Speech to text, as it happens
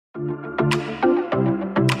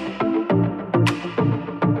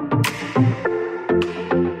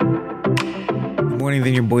morning,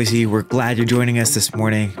 Vineyard Boise. We're glad you're joining us this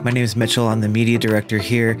morning. My name is Mitchell. I'm the media director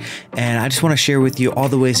here, and I just want to share with you all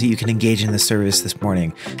the ways that you can engage in the service this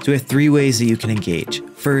morning. So we have 3 ways that you can engage.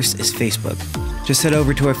 First is Facebook. Just head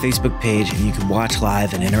over to our Facebook page and you can watch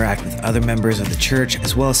live and interact with other members of the church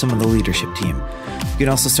as well as some of the leadership team. You can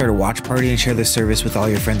also start a watch party and share the service with all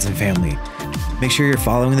your friends and family. Make sure you're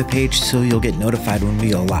following the page so you'll get notified when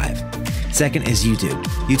we go live. Second is YouTube.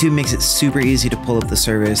 YouTube makes it super easy to pull up the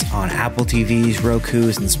service on Apple TVs,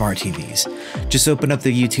 Roku's, and smart TVs. Just open up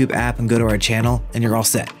the YouTube app and go to our channel and you're all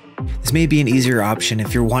set. This may be an easier option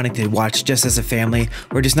if you're wanting to watch just as a family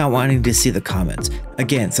or just not wanting to see the comments.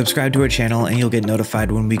 Again, subscribe to our channel and you'll get notified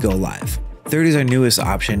when we go live. Third is our newest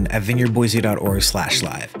option at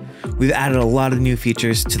vineyardboise.org/live. We've added a lot of new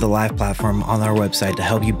features to the live platform on our website to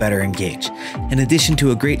help you better engage. In addition to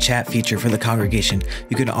a great chat feature for the congregation,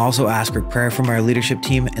 you can also ask for prayer from our leadership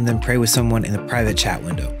team and then pray with someone in the private chat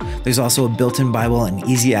window. There's also a built-in Bible and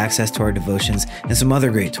easy access to our devotions and some other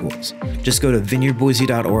great tools. Just go to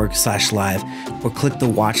vineyardboise.org/live or click the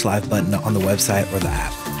Watch Live button on the website or the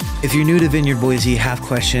app. If you're new to Vineyard Boise, have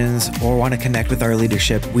questions, or want to connect with our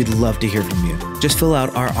leadership, we'd love to hear from you. Just fill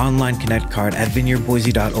out our online Connect card at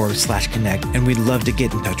vineyardboise.org/connect, and we'd love to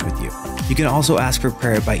get in touch with you. You can also ask for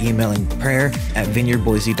prayer by emailing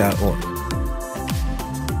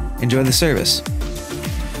prayer@vineyardboise.org. Enjoy the service.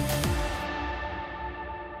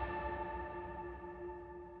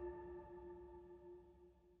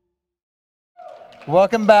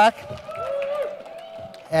 Welcome back.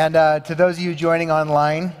 And to those of you joining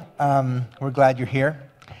online, we're glad you're here.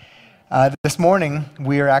 This morning,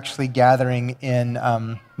 we are actually gathering in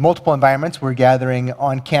multiple environments. We're gathering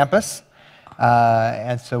on campus,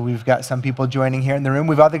 and so we've got some people joining here in the room.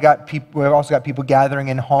 We've also got people gathering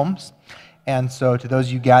in homes, and so to those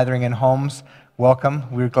of you gathering in homes, welcome.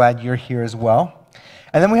 We're glad you're here as well.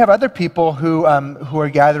 And then we have other people who are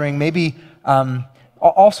gathering, maybe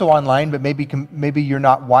also online, but maybe you're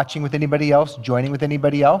not watching with anybody else, joining with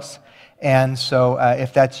anybody else. And so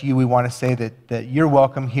if that's you, we want to say that you're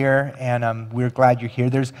welcome here, and we're glad you're here.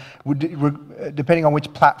 Depending on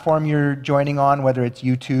which platform you're joining on, whether it's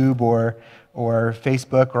YouTube or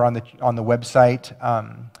Facebook or on the website,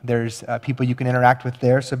 there's people you can interact with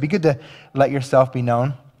there. So it'd be good to let yourself be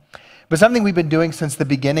known. But something we've been doing since the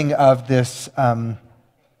beginning of this,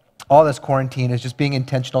 all this quarantine, is just being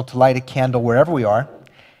intentional to light a candle wherever we are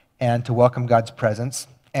and to welcome God's presence.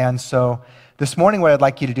 And so this morning, what I'd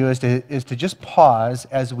like you to do is to just pause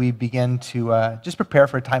as we begin to just prepare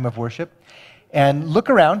for a time of worship and look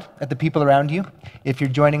around at the people around you. If you're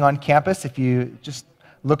joining on campus, if you just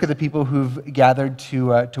look at the people who've gathered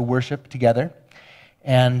to worship together.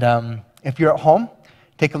 And if you're at home,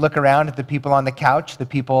 take a look around at the people on the couch, the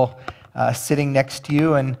people sitting next to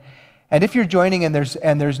you. And if you're joining and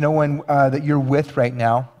there's no one that you're with right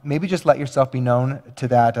now, maybe just let yourself be known to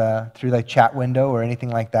that through the chat window or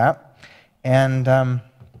anything like that. And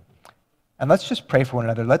let's just pray for one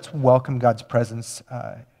another. Let's welcome God's presence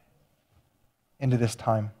into this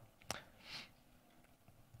time.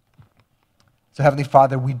 So Heavenly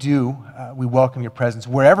Father, we welcome your presence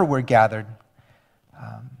wherever we're gathered.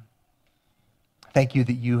 Thank you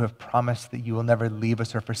that you have promised that you will never leave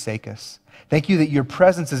us or forsake us. Thank you that your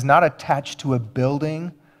presence is not attached to a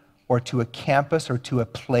building or to a campus or to a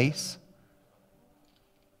place.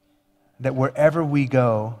 That wherever we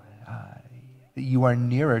go, that you are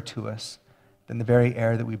nearer to us than the very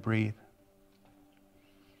air that we breathe.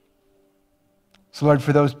 So Lord,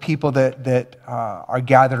 for those people that are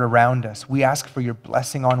gathered around us, we ask for your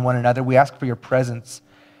blessing on one another. We ask for your presence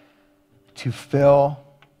to fill,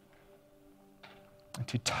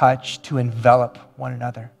 to touch, to envelop one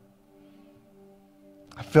another.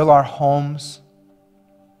 Fill our homes,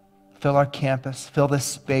 fill our campus, fill this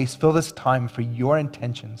space, fill this time for your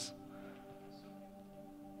intentions.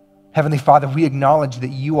 Heavenly Father, we acknowledge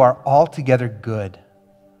that you are altogether good.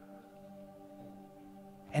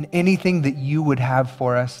 And anything that you would have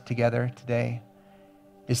for us together today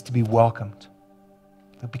is to be welcomed,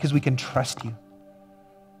 because we can trust you.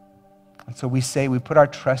 And so we put our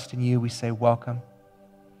trust in you, we say, welcome.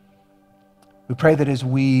 We pray that as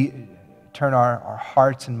we turn our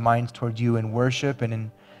hearts and minds toward you in worship and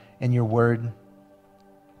in your word,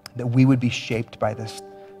 that we would be shaped by this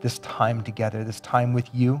time together, this time with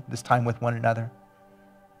you, this time with one another.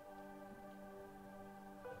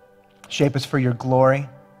 Shape us for your glory.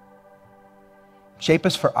 Shape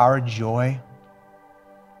us for our joy.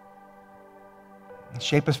 And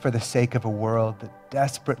shape us for the sake of a world that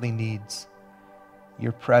desperately needs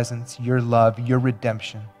your presence, your love, your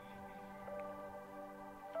redemption.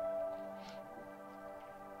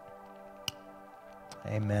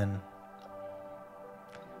 Amen.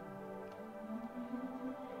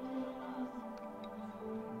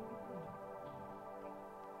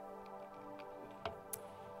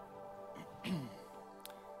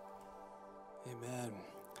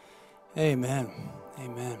 Amen.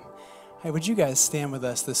 Amen. Hey, would you guys stand with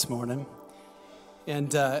us this morning?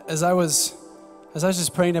 And as I was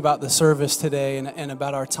just praying about the service today and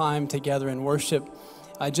about our time together in worship,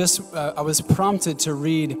 I was prompted to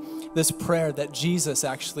read this prayer that Jesus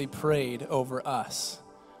actually prayed over us.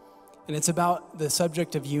 And it's about the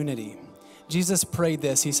subject of unity. Jesus prayed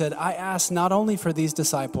this. He said, I ask not only for these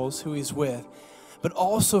disciples who he's with, but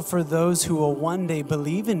also for those who will one day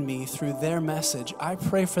believe in me through their message. I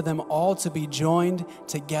pray for them all to be joined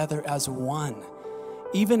together as one,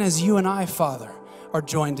 even as you and I, Father, are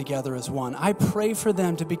joined together as one. I pray for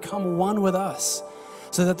them to become one with us,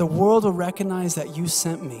 so that the world will recognize that you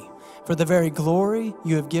sent me. For the very glory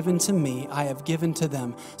you have given to me, I have given to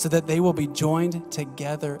them, so that they will be joined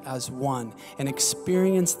together as one and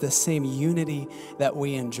experience the same unity that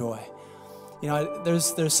we enjoy. You know,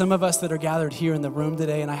 there's some of us that are gathered here in the room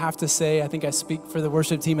today, and I have to say, I think I speak for the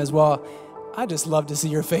worship team as well, I just love to see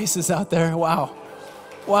your faces out there. Wow.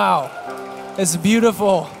 It's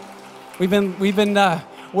beautiful. We've been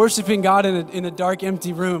worshiping God in a dark,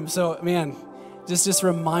 empty room. So, man, just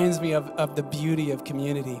reminds me of the beauty of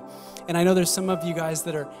community. And I know there's some of you guys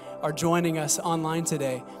that are joining us online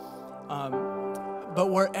today.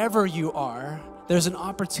 But wherever you are, there's an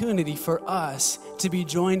opportunity for us to be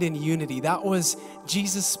joined in unity. That was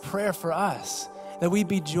Jesus' prayer for us, that we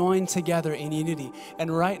be joined together in unity.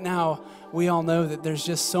 And right now, we all know that there's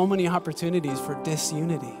just so many opportunities for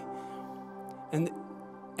disunity.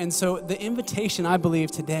 And so the invitation, I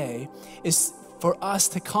believe, today is for us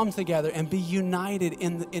to come together and be united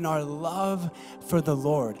in our love for the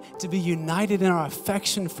Lord, to be united in our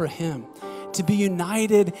affection for Him, to be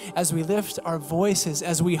united as we lift our voices,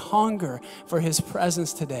 as we hunger for His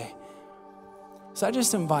presence today. So I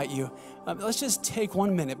just invite you, let's just take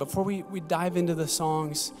 1 minute before we dive into the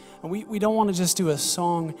songs. And we don't want to just do a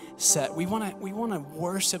song set. We want to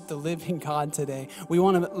worship the living God today. We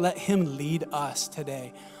want to let Him lead us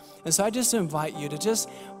today. And so I just invite you to just,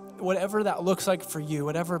 whatever that looks like for you,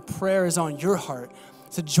 whatever prayer is on your heart,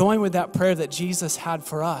 to join with that prayer that Jesus had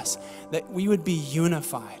for us, that we would be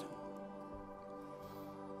unified.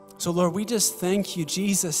 So Lord, we just thank you,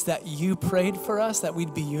 Jesus, that you prayed for us, that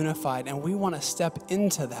we'd be unified, and we want to step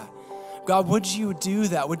into that. God, would you do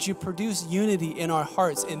that? Would you produce unity in our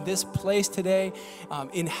hearts in this place today,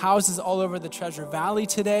 in houses all over the Treasure Valley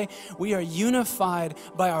today? We are unified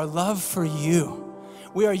by our love for you.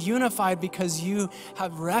 We are unified because you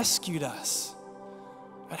have rescued us.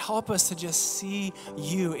 God, help us to just see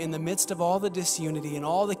you in the midst of all the disunity and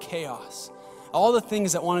all the chaos, all the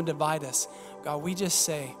things that want to divide us. God, we just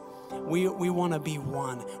say, we want to be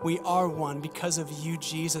one. We are one because of you,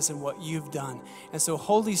 Jesus, and what you've done. And so,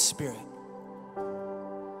 Holy Spirit,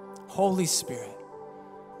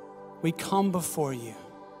 we come before you.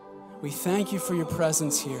 We thank you for your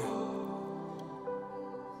presence here.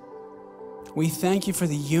 We thank you for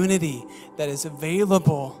the unity that is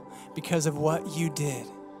available because of what you did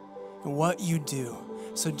and what you do.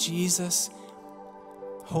 So, Jesus,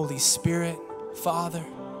 Holy Spirit, Father,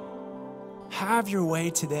 have your way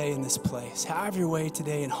today in this place. Have your way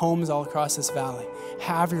today in homes all across this valley.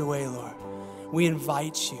 Have your way, Lord. We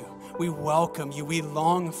invite you. We welcome you. We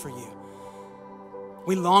long for you.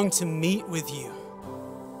 We long to meet with you.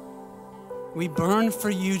 We burn for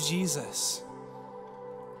you, Jesus.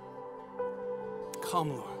 Come,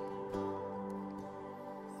 Lord.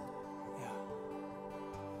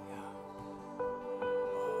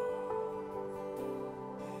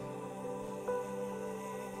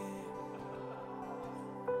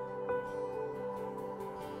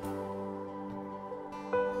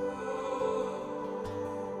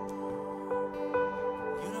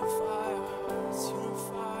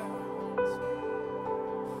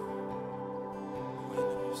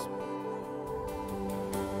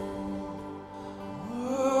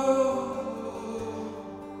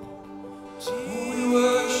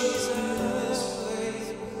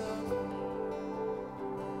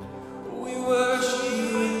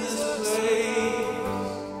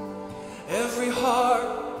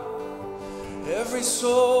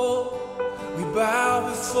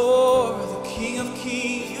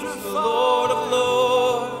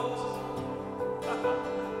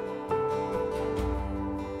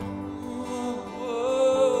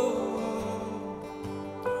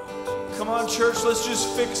 Church, let's just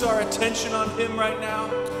fix our attention on Him right now.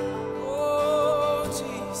 Oh,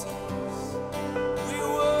 Jesus, we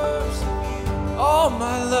worship you. All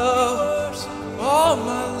my love, all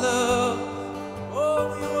my love. Oh,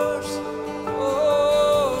 we worship.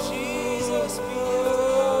 Oh, Jesus,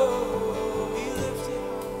 be lifted.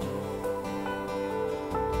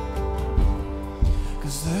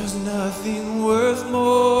 'Cause there's nothing worth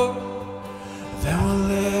more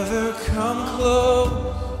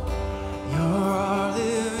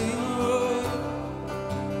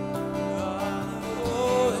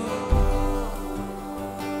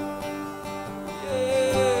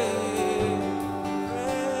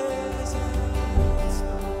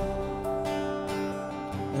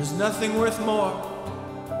nothing worth more.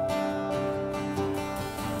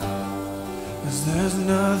 'Cause there's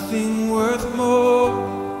nothing worth more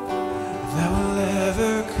that will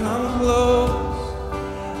ever come close.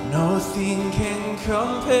 Nothing can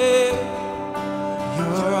compare.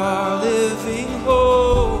 You're our living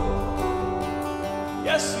hope.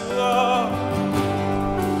 Yes, you are.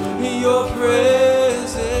 Your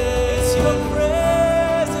presence,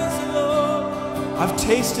 Lord. I've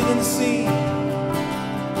tasted and seen,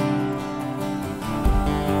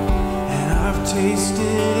 and I've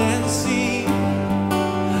tasted and seen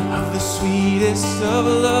of the sweetest of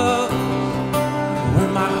love, when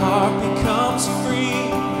my heart becomes free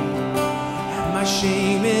and my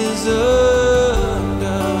shame is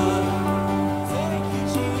undone. Thank you,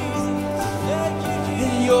 Jesus. Thank you, Jesus.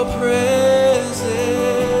 In your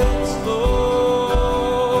presence, Lord.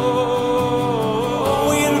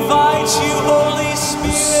 We invite you, Holy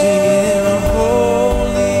Spirit. Singing,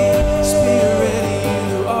 Holy Spirit,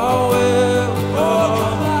 you are welcome.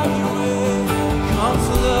 Come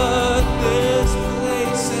flood this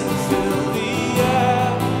place and fill the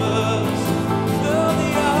atmosphere.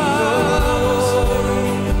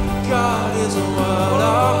 God is what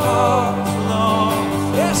our hearts long for.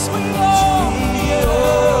 Yes, we are. To be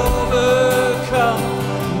overcome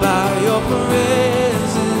by your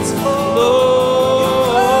presence, Lord.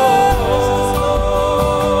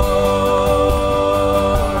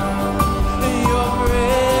 Your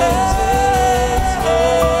presence,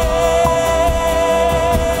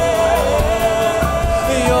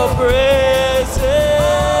 your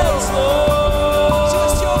presence, Lord.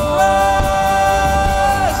 Just your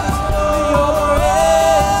presence, your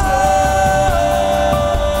presence.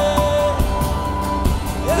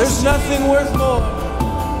 There's nothing worth more.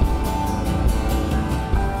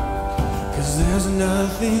 'Cause there's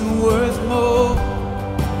nothing worth more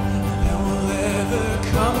that will ever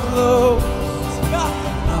come close.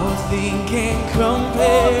 Nothing can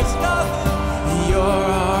compare. You're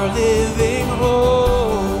our living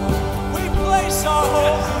hope. We place our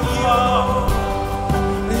hope in you.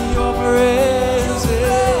 In your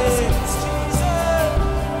presence, Jesus.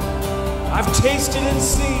 I've tasted and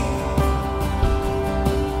seen.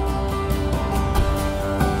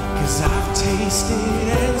 'Cause I've tasted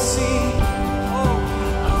and seen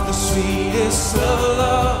of the sweetest of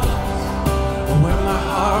love, when my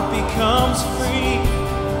heart becomes free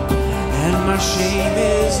and my shame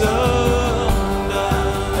is undone.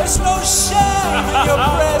 There's no shame in your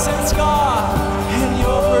presence, God. In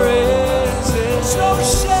your presence. There's no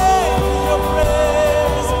shame in your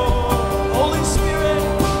presence. Holy Spirit.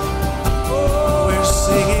 We're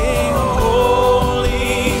singing, Holy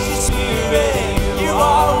Spirit, you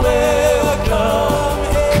are welcome.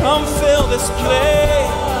 Come fill this place.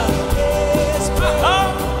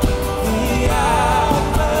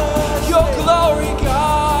 Your glory,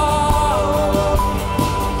 God.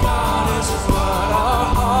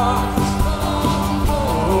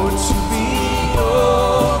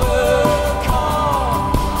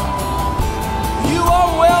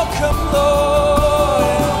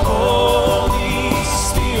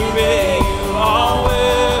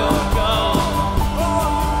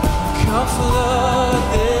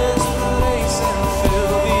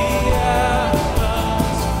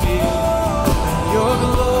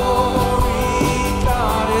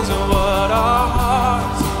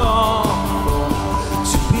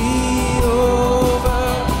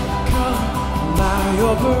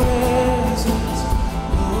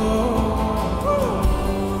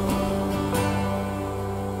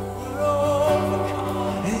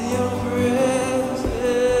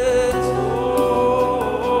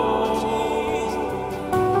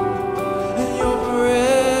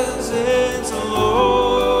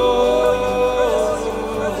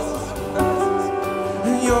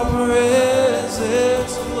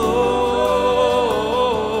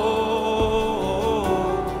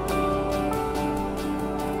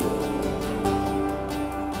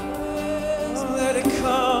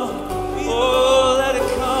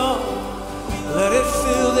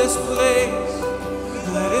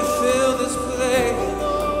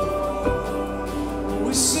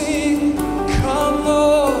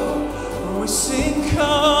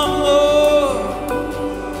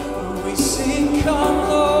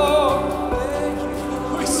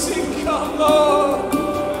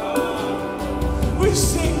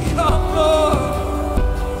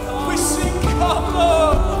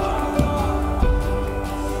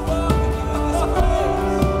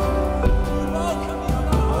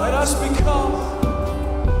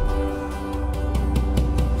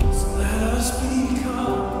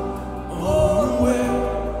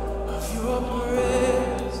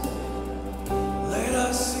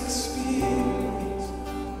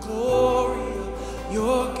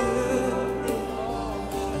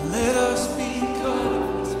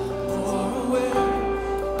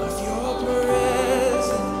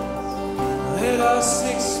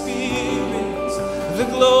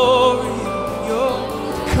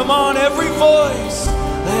 voice.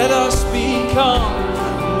 Let us become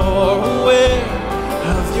more aware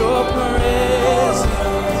of your presence.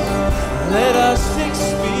 Let us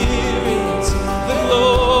experience the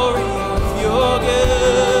glory of your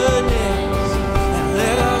goodness. And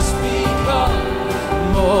let us become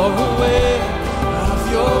more aware of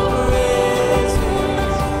your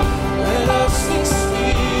presence. Let us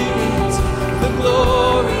experience the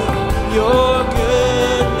glory of your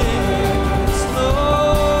goodness, Lord.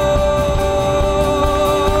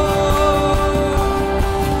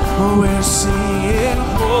 We're singing,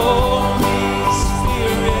 Holy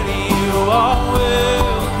Spirit, you are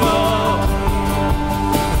welcome.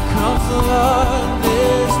 Come flood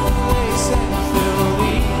this place and fill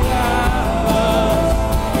the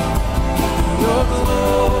atmosphere. Your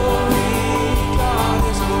glory, God,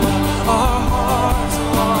 is what our hearts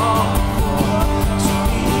long for. To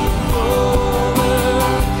be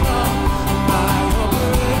overcome by your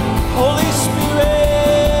grace. Holy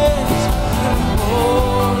Spirit,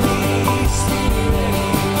 Holy Spirit,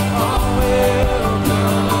 you are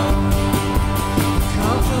welcome.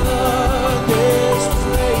 Come flood this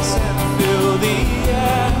place and fill the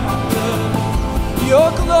atmosphere. Your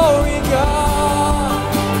glory,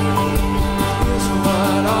 God, is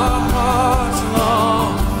what our hearts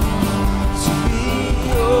long to be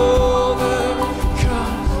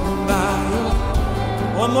overcome by your.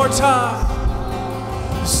 One more time.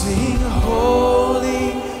 Sing,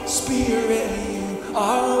 Holy Spirit, you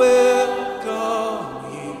are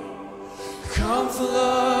welcome here. Come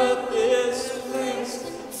flood this place,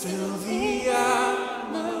 fill the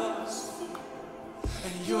atmosphere.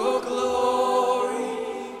 And your glory,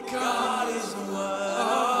 God, is what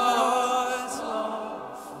our hearts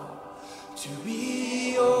long for. To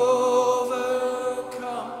be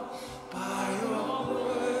overcome by your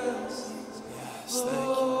presence. Yes, thank you.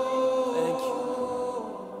 Thank you.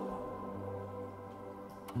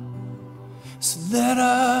 So let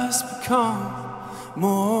us become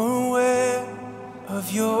more aware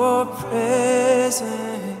of your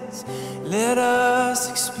presence. Let us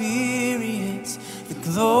experience the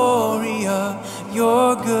glory of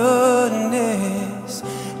your goodness.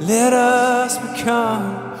 Let us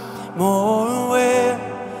become more aware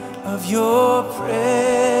of your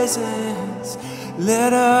presence.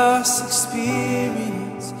 Let us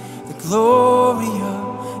experience the glory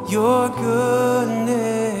of your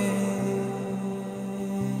goodness.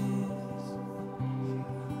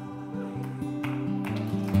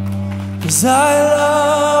 'Cause I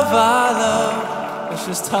love, let's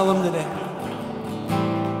just tell them today.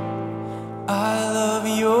 I love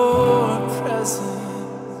your presence.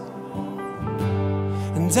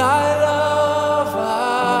 And I love,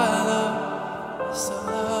 yes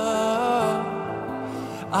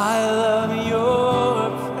I love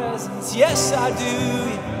your presence. Yes I do.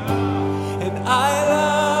 And I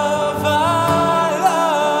love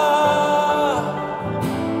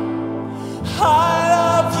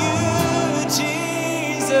you,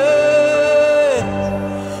 Jesus.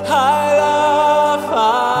 I love,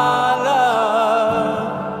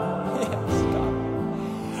 yes, God.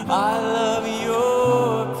 I love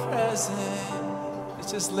your presence.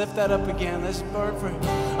 Let's just lift that up again. Let's burn for Him.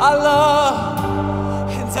 I love,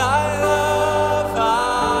 and I love,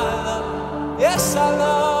 yes, I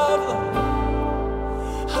love,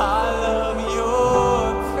 I love your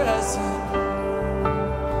presence.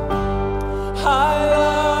 I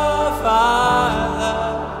love,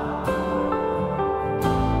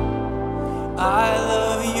 I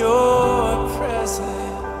love your presence.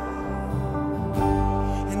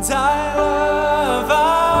 And I love,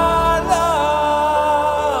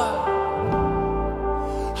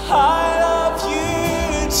 I love you,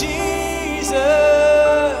 Jesus.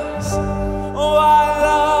 Oh, I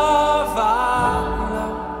love,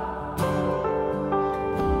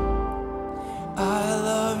 I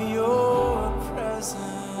love your presence.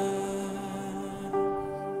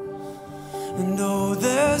 And oh,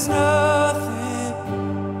 there's nothing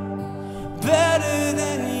better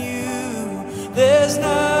than you. There's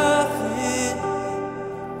nothing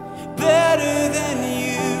better than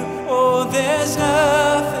you. Oh, there's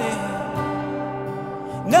nothing,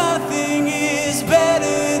 nothing is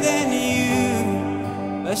better than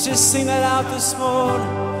you. Let's just sing that out this morning.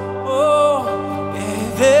 Oh, yeah,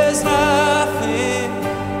 there's nothing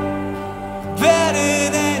better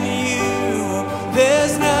than you.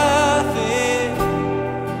 There's nothing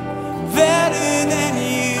better than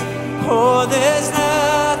you. Oh, there's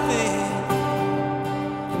nothing,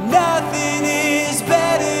 nothing is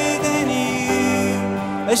better than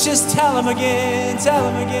you. Let's just tell Him again, tell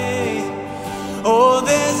Him again. Oh,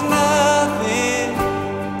 there's nothing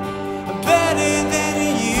better than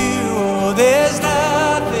you. Oh,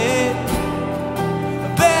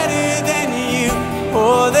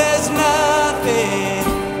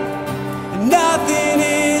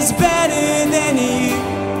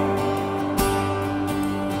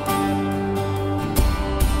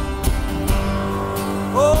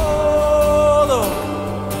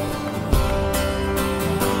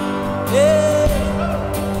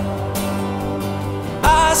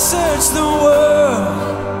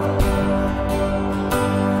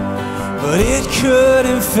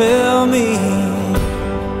 couldn't fill me.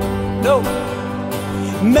 No.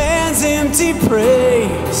 Man's empty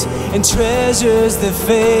praise and treasures that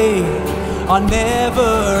fade are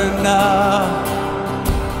never enough.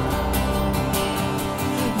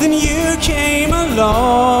 Then you came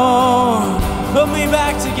along, put me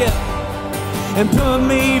back together, and put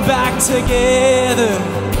me back together.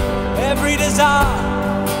 Every desire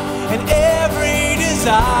and every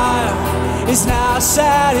desire is now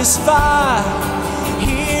satisfied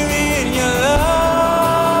here in your love.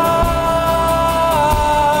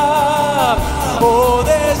 Oh,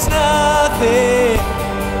 there's nothing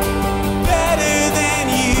better than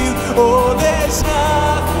you. Oh, there's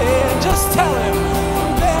nothing, just tell him,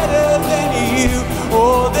 better than you.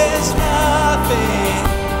 Oh, there's nothing,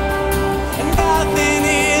 nothing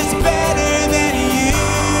is better than you.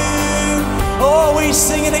 Oh, we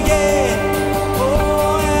sing it again.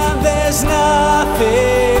 Oh, and there's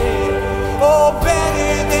nothing, oh,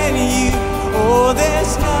 better than you. Oh,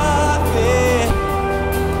 there's nothing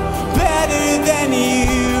better than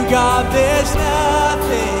you, God. There's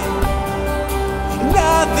nothing,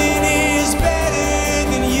 nothing is better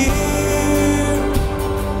than you.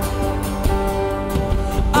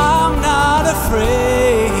 I'm not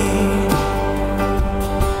afraid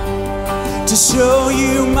to show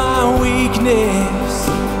you my weakness,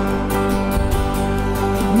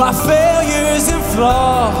 my failures and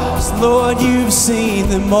flaws. Lord, you've seen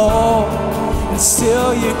them all, and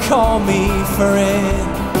still you call me friend.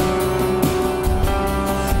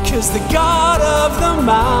 'Cause the God of the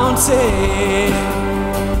mountain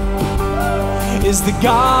is the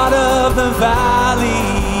God of the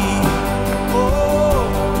valley. Oh,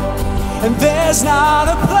 and there's not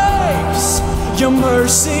a place your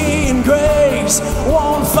mercy and grace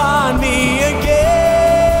won't find me again.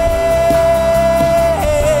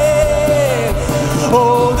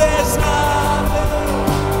 Oh, there's nothing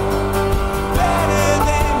better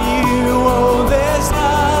than you. Oh, there's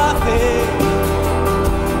nothing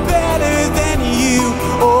better than you.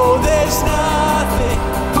 Oh, there's nothing,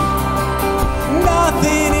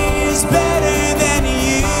 nothing is better than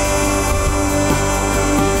you.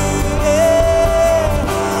 Yeah.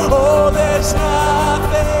 Oh, there's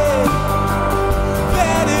nothing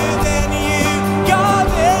better than you. God,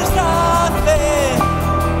 there's nothing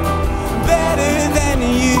better than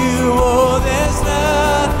you. Oh, there's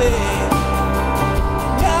nothing,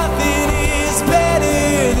 nothing is better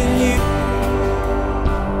than you.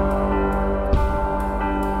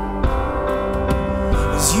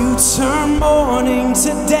 'Cause you turn mourning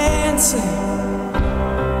to dancing,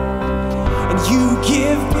 and you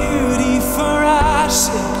give beauty for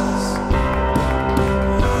ashes.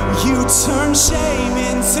 You turn shame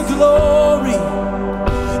into glory.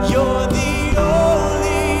 You're the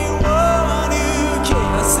only one who can.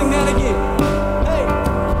 Let's sing that again. Hey.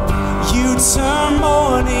 You turn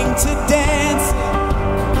mourning to dancing.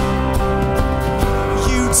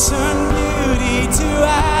 You turn beauty to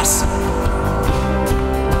ashes.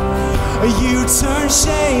 You turn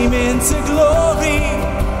shame into glory.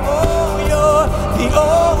 Oh, you're the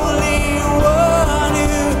only one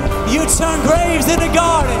who. You turn graves into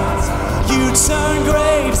gardens. You turn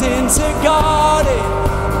graves into gardens.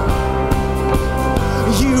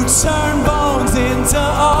 You turn bones into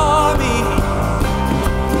armies.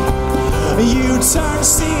 You turn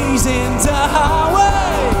seas into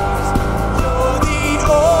highways. You're the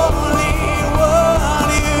only one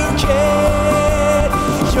who can.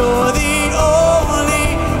 You're the only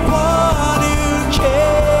one who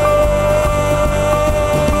can.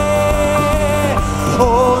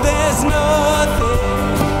 Oh, there's nothing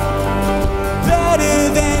better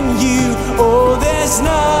than you. Oh, there's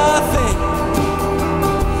nothing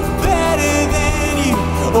better than you.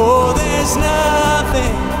 Oh, there's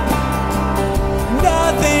nothing,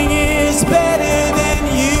 nothing is better than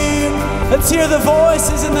you. Let's hear the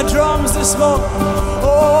voices and the drums this morning.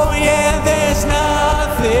 Oh, yeah, there's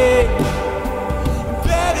nothing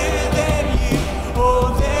better than you. Oh,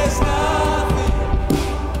 there's nothing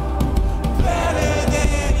better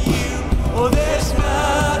than you. Oh, there's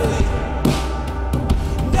nothing,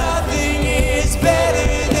 nothing is better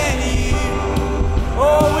than you.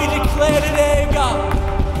 Oh, we declare today, God,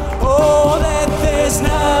 oh, that there's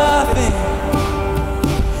nothing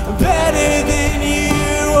better than you.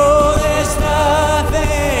 Oh, there's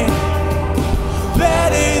nothing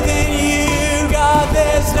better than you. God,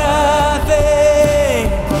 there's nothing,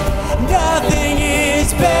 nothing is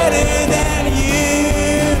better than you.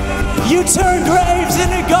 You turn graves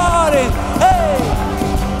into gardens. Hey,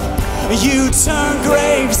 you turn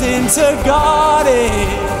graves into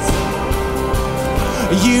gardens.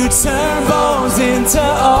 You turn bones into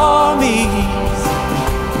armies.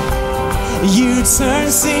 You turn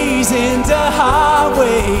seas into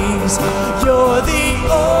highways. You're the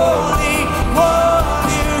only one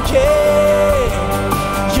who can.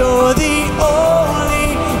 You're the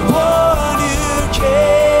only one who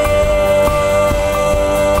can.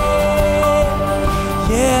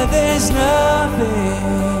 Yeah, there's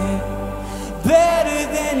nothing better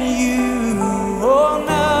than you. Oh,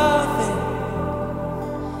 nothing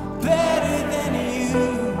better than you.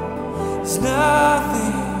 There's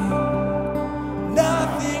nothing.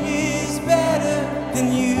 Nothing is better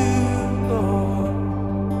than you, Lord.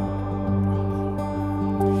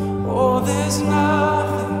 Oh, there's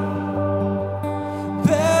nothing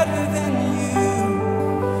better than you.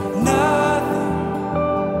 Nothing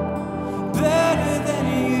better than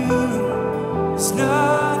you. There's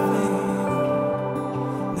nothing,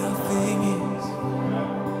 nothing is.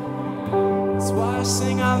 That's why I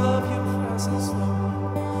sing, I love your presence,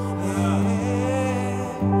 Lord. Yeah.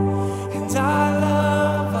 And I love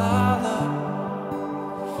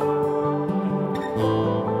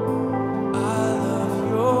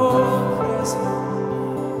your presence.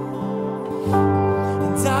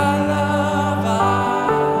 And I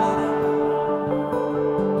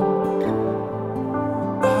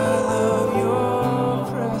love your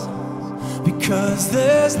presence. Because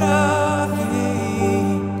there's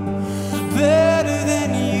nothing better than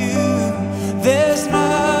you. There's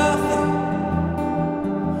nothing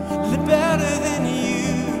better than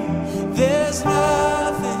you. There's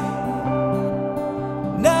nothing,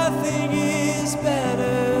 nothing is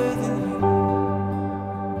better than you.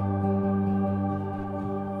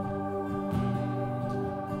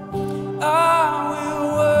 I will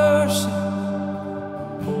worship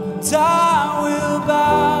and I will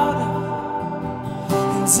bow down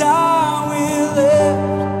and I will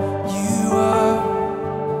lift you up.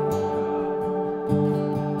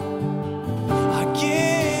 I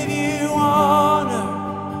give you honor,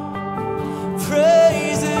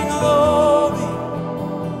 praise and glory.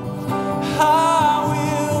 I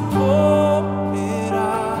will pour it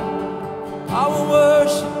out. I will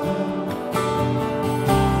worship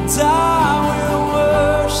and I will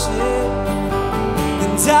worship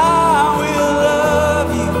and I will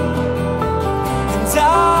love you and I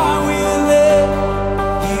will lift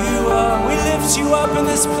you up. We lift you up in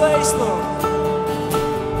this place, Lord.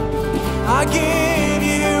 I give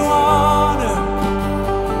you honor,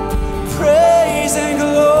 praise and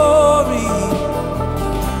glory.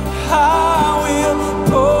 I will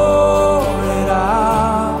pour it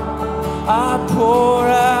out. I pour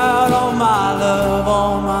out all my love,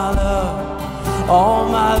 all my love, all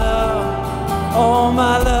my love, all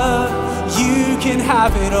my love. You can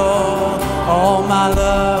have it all. All my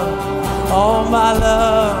love, all my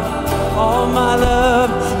love, all my love.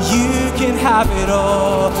 You can have it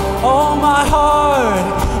all. All my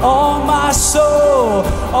heart, all my soul,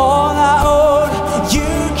 all I own.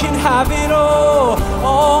 You can have it all.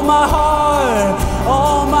 All my heart,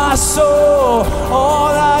 all my soul,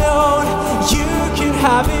 all I own. You can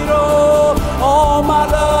have it all. All my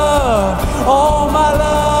love, all my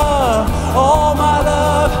love, all my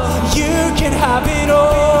love. You can have it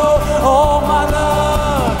all. All my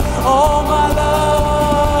love, all my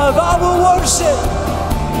love. I will worship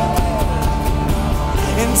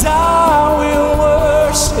and I will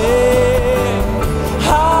worship.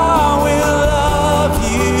 I will love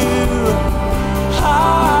you.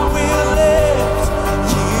 I will lift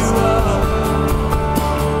you up.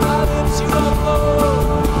 I lift you up,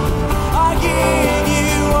 Lord. I give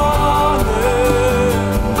you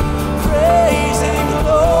honor, praise and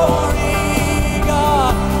glory,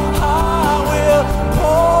 God. I will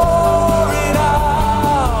pour it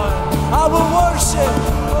out. I will worship,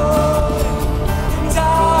 and I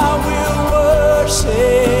will worship.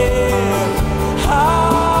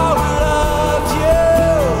 I will love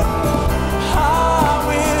you. I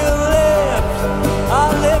will lift. I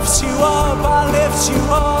lift you up. I lift you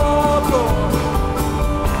up, Lord.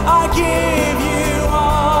 I give you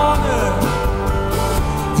honor,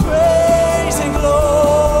 praise and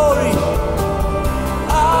glory.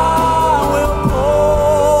 I will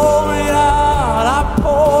pour it out. I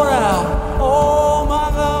pour out all my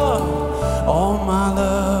love, all my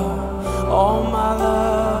love, all my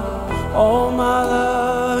love, all my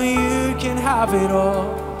love. You can have it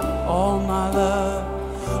all. All my love,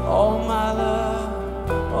 all my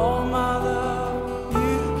love, all my love.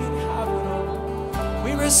 You can have it all.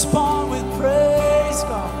 We respond with praise,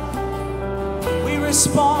 God. We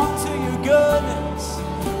respond to your goodness.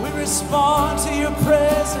 We respond to your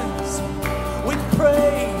presence with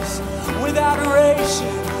praise, with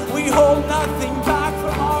adoration. We hold nothing back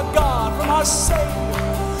from our God, from our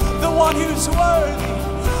Savior, the one who's worthy,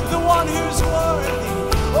 the one one who's worthy.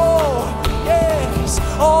 Oh, yes,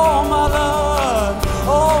 all my love,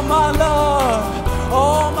 all my love,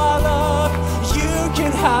 all my love. You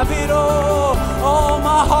can have it all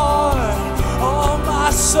my heart, all my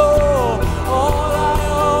soul, all I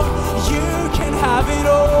own. You can have it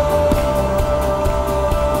all.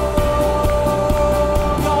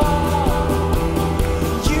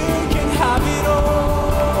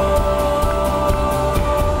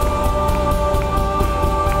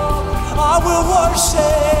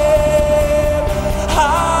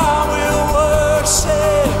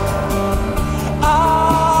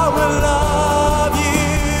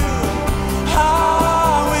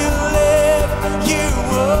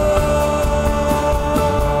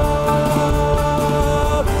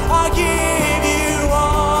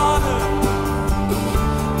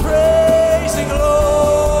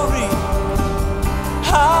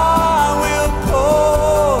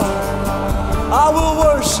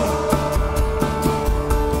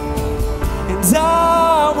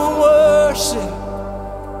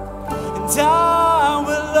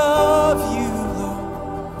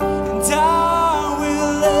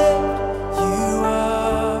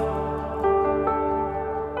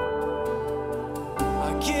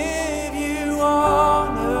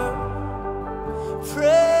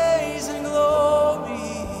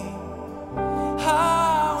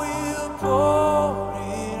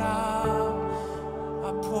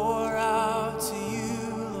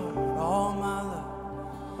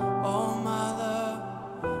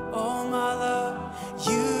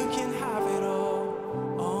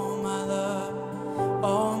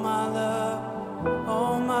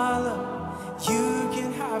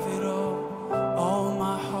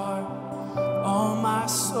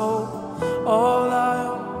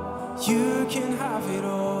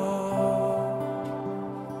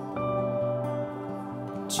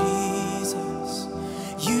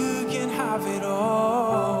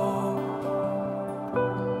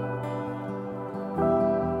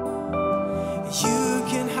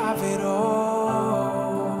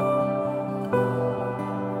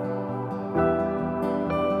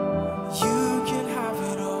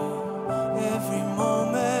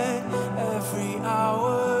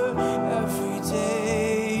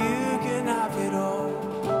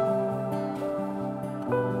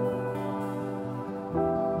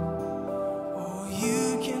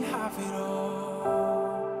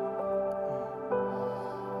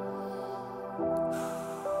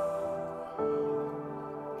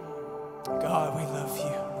 God, we love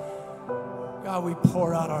you. God, we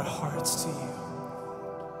pour out our hearts to you.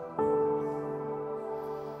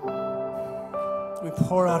 We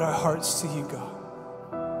pour out our hearts to you, God.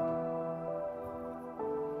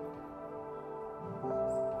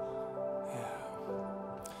 Yeah.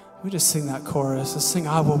 We just sing that chorus. Let's sing,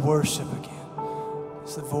 I will worship again.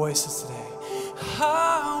 It's the voices today.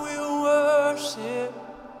 I will worship.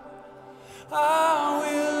 I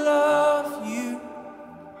will love you.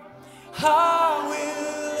 I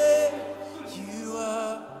will lift you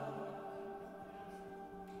up.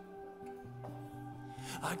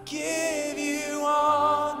 I give you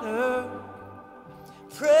honor,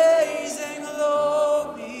 praise and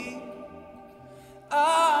glory.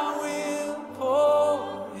 I will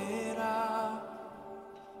pour it out.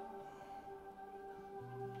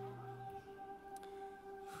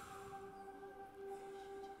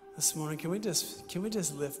 This morning, can we just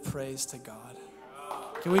lift praise to God?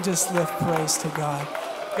 Can we just lift praise to God?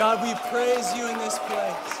 God, we praise you in this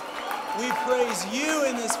place. We praise you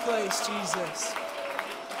in this place, Jesus.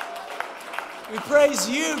 We praise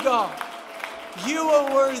you, God. You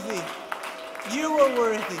are worthy. You are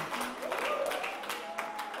worthy.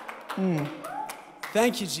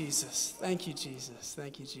 Thank you, Jesus. Thank you, Jesus.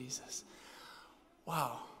 Thank you, Jesus.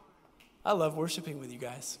 Wow. I love worshiping with you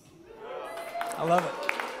guys. I love it.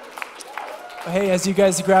 But hey, as you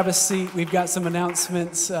guys grab a seat, we've got some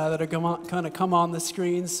announcements that are going to come on the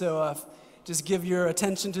screen. So just give your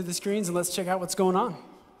attention to the screens and let's check out what's going on.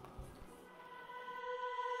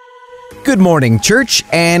 Good morning, church,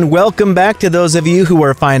 and welcome back to those of you who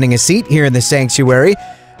are finding a seat here in the sanctuary.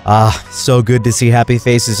 So good to see happy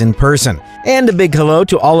faces in person. And a big hello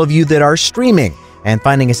to all of you that are streaming and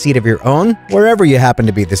finding a seat of your own wherever you happen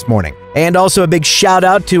to be this morning. And also a big shout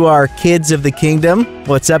out to our kids of the kingdom.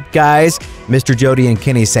 What's up, guys? Mr. Jody and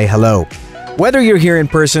Kenny say hello. Whether you're here in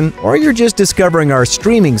person or you're just discovering our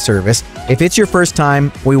streaming service, if it's your first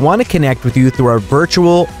time, we want to connect with you through our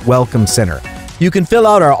virtual Welcome Center. You can fill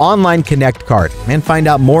out our online Connect card and find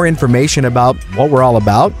out more information about what we're all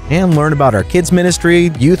about and learn about our kids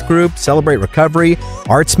ministry, youth group, Celebrate Recovery,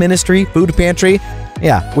 arts ministry, food pantry,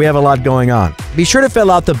 Yeah, we have a lot going on. Be sure to fill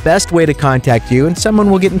out the best way to contact you, and someone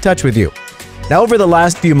will get in touch with you. Now, over the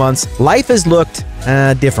last few months, life has looked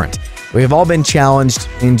different. We have all been challenged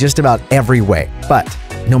in just about every way. But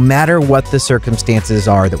no matter what the circumstances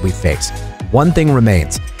are that we face, one thing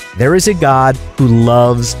remains. There is a God who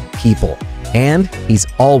loves people, and He's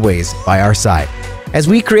always by our side. As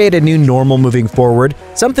we create a new normal moving forward,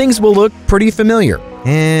 some things will look pretty familiar,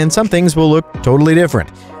 and some things will look totally different.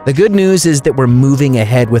 The good news is that we're moving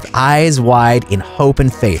ahead with eyes wide in hope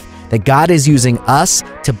and faith that God is using us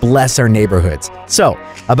to bless our neighborhoods. So,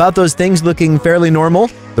 about those things looking fairly normal,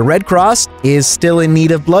 the Red Cross is still in need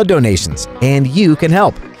of blood donations, and you can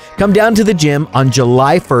help. Come down to the gym on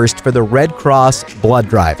July 1st for the Red Cross Blood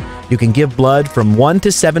Drive. You can give blood from 1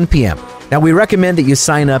 to 7 p.m. Now, we recommend that you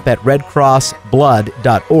sign up at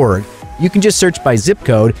redcrossblood.org. You can just search by zip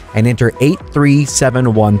code and enter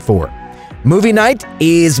 83714. Movie night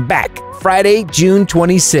is back Friday, June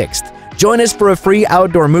 26th. Join us for a free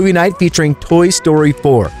outdoor movie night featuring Toy Story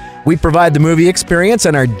 4. We provide the movie experience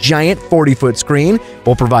on our giant 40-foot screen.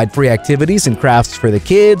 We'll provide free activities and crafts for the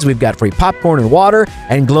kids. We've got free popcorn and water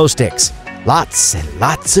and glow sticks. Lots and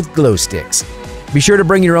lots of glow sticks. Be sure to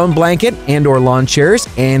bring your own blanket and or lawn chairs,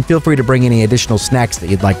 and feel free to bring any additional snacks that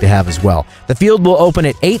you'd like to have as well. The field will open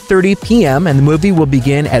at 8:30 p.m. and the movie will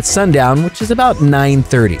begin at sundown, which is about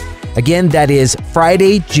 9:30. Again, that is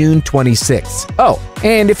Friday, June 26th. Oh,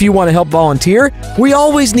 and if you want to help volunteer, we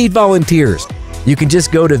always need volunteers. You can just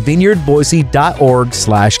go to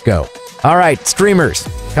vineyardboise.org/go. All right, streamers,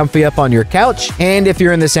 comfy up on your couch, and if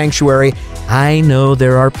you're in the sanctuary, I know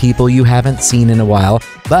there are people you haven't seen in a while,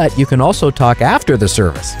 but you can also talk after the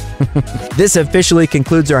service. This officially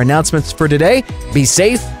concludes our announcements for today. Be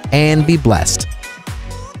safe and be blessed.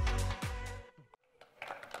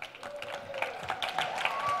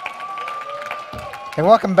 Hey,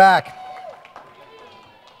 welcome back.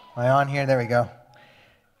 Am I on here? There we go.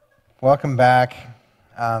 Welcome back.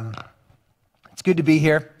 It's good to be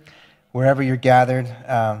here, wherever you're gathered.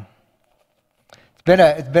 It's been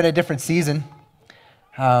a different season.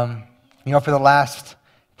 For the last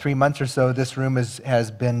 3 months or so, this room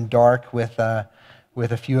has been dark with a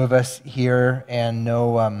few of us here, and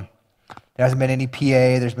no, there hasn't been any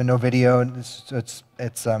PA. There's been no video. So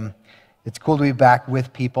it's cool to be back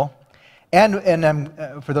with people. And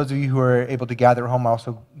for those of you who are able to gather at home, I'm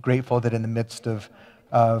also grateful that in the midst of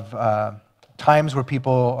times where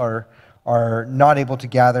people are not able to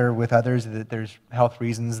gather with others, that there's health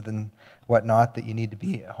reasons and whatnot, that you need to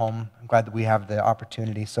be at home. I'm glad that we have the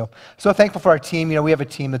opportunity. So thankful for our team. We have a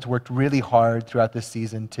team that's worked really hard throughout this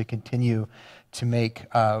season to continue to make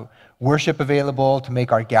worship available, to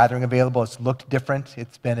make our gathering available. It's looked different.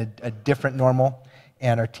 It's been a different normal,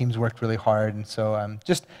 and our team's worked really hard. And so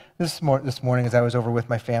just this morning, as I was over with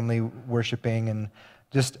my family worshiping and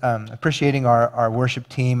just appreciating our worship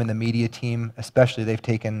team and the media team, especially, they've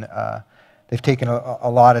taken a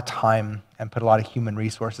lot of time and put a lot of human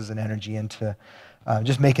resources and energy into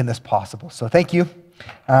just making this possible. So thank you.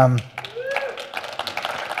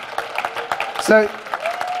 So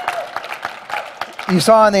you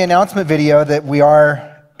saw in the announcement video that we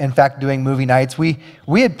are, in fact, doing movie nights. We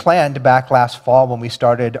had planned back last fall when we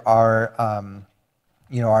started our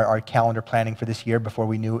calendar planning for this year before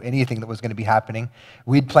we knew anything that was going to be happening.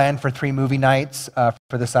 We'd planned for 3 movie nights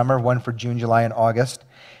for the summer, one for June, July, and August.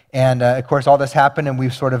 And of course, all this happened, and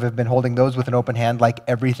we've sort of have been holding those with an open hand like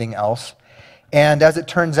everything else. And as it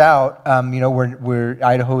turns out,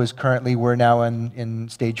 Idaho is currently, we're now in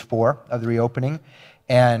stage 4 of the reopening.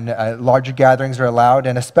 And larger gatherings are allowed,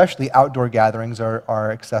 and especially outdoor gatherings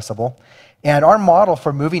are accessible. And our model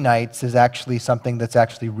for movie nights is actually something that's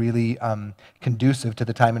actually really conducive to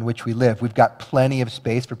the time in which we live. We've got plenty of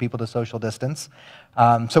space for people to social distance.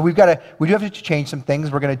 So we do have to change some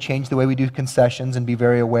things. We're going to change the way we do concessions and be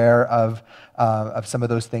very aware of some of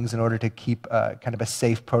those things in order to keep kind of a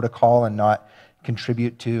safe protocol and not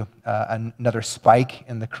contribute to another spike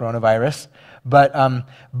in the coronavirus. But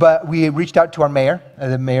we reached out to our mayor,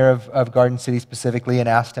 the mayor of Garden City specifically, and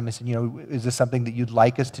asked him, I said, is this something that you'd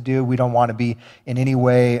like us to do? We don't want to be in any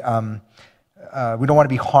way, we don't want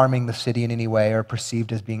to be harming the city in any way or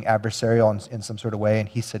perceived as being adversarial in some sort of way. And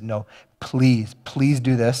he said, no, please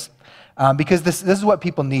do this. Because this is what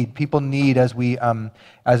people need. People need, as we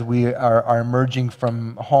are emerging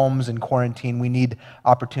from homes and quarantine, we need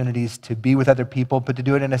opportunities to be with other people, but to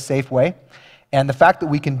do it in a safe way. And the fact that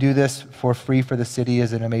we can do this for free for the city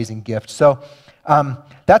is an amazing gift. So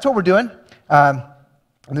that's what we're doing.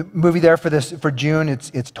 The movie there for June,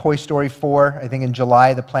 it's Toy Story 4. I think in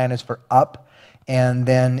July the plan is for Up, and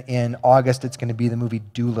then in August it's going to be the movie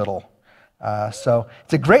Doolittle. So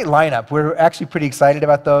it's a great lineup. We're actually pretty excited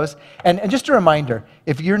about those. And just a reminder,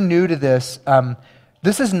 if you're new to this,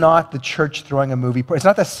 this is not the church throwing a movie party. It's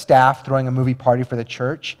not the staff throwing a movie party for the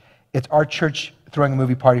church. It's our church throwing a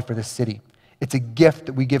movie party for the city. It's a gift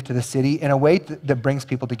that we give to the city in a way that brings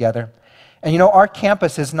people together. And our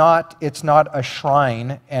campus it's not a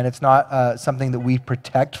shrine, and it's not something that we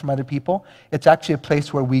protect from other people. It's actually a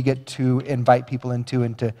place where we get to invite people into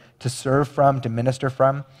and to serve from, to minister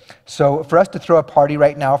from. So for us to throw a party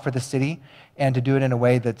right now for the city and to do it in a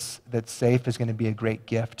way that's safe is going to be a great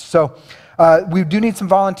gift. So we do need some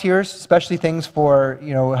volunteers, especially things for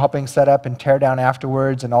helping set up and tear down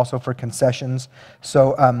afterwards, and also for concessions.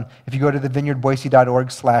 So if you go to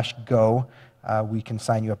thevineyardboise.org/go, we can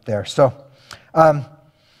sign you up there. So this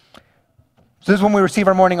is when we receive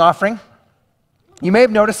our morning offering. You may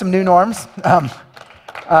have noticed some new norms.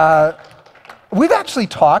 We've actually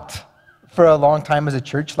talked for a long time as a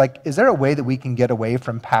church, is there a way that we can get away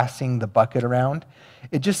from passing the bucket around?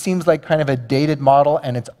 It just seems like kind of a dated model,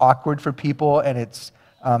 and it's awkward for people, and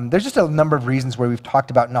there's just a number of reasons where we've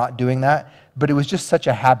talked about not doing that, but it was just such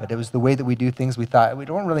a habit. It was the way that we do things. We thought, we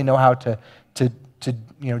don't really know how to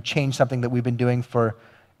change something that we've been doing for,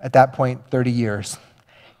 at that point, 30 years.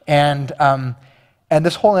 And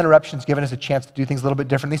this whole interruption's given us a chance to do things a little bit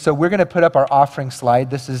differently. So we're going to put up our offering slide.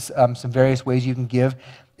 This is some various ways you can give.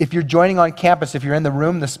 If you're joining on campus, if you're in the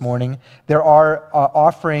room this morning, there are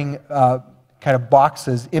offering kind of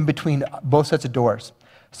boxes in between both sets of doors.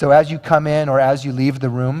 So as you come in or as you leave the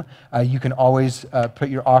room, you can always put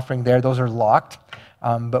your offering there. Those are locked,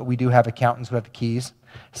 but we do have accountants who have the keys.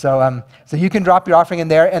 So you can drop your offering in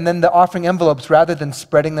there, and then the offering envelopes, rather than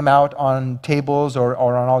spreading them out on tables or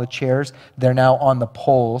on all the chairs, they're now on the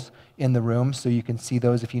poles in the room, so you can see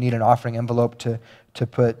those if you need an offering envelope to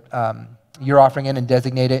put your offering in and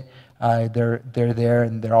designate it. They're there,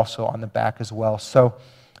 and they're also on the back as well. So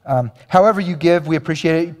however you give, we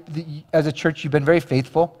appreciate it. As a church, you've been very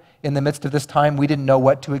faithful in the midst of this time. We didn't know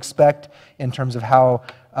what to expect in terms of how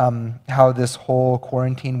this whole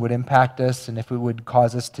quarantine would impact us, and if it would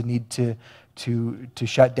cause us to need to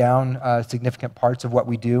shut down significant parts of what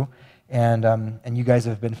we do. And you guys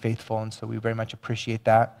have been faithful, and so we very much appreciate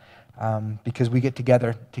that, because we get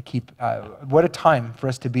together to keep, what a time for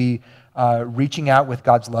us to be reaching out with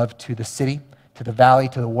God's love to the city, to the valley,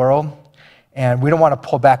 to the world. And we don't want to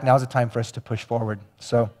pull back. Now's the time for us to push forward.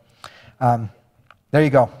 So there you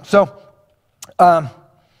go. So I'm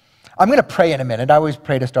going to pray in a minute. I always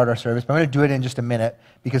pray to start our service, but I'm going to do it in just a minute,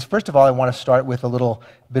 because first of all, I want to start with a little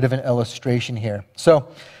bit of an illustration here. So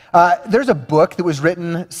there's a book that was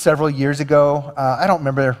written several years ago. I don't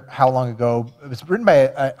remember how long ago. It was written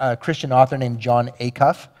by a Christian author named John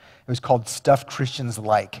Acuff. It was called Stuff Christians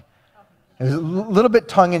Like. It was a little bit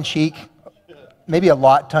tongue-in-cheek, maybe a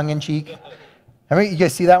lot tongue-in-cheek. You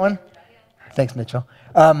guys see that one? Thanks, Mitchell.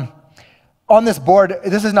 On this board,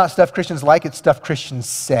 this is not Stuff Christians Like, it's Stuff Christians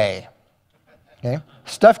Say. Okay?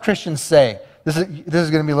 Stuff Christians Say. This is going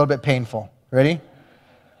to be a little bit painful. Ready?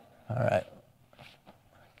 All right.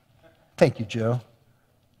 Thank you, Joe.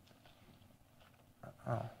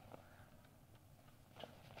 Oh.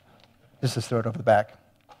 Just throw it over the back.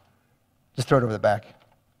 Just throw it over the back.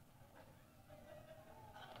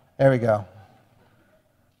 There we go.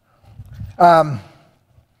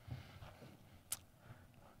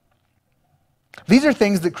 These are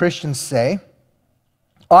things that Christians say.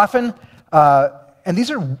 Often, and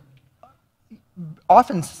these are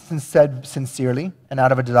often said sincerely and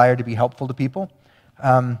out of a desire to be helpful to people.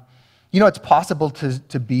 It's possible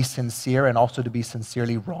to be sincere and also to be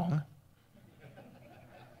sincerely wrong.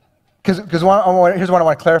 Because here's what I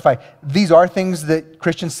want to clarify. These are things that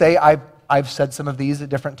Christians say. I've said some of these at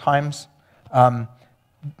different times.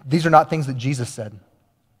 These are not things that Jesus said.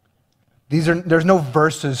 There's no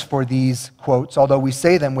verses for these quotes, although we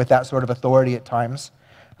say them with that sort of authority at times.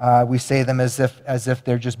 We say them as if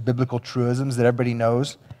they're just biblical truisms that everybody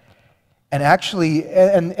knows. And actually,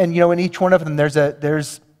 in each one of them, there's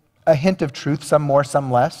a hint of truth, some more,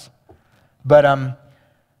 some less. But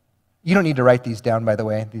you don't need to write these down, by the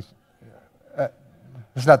way.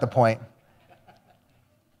 That's not the point.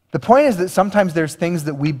 The point is that sometimes there's things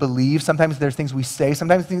that we believe, sometimes there's things we say,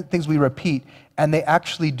 sometimes things we repeat, and they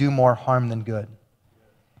actually do more harm than good.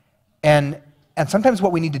 And sometimes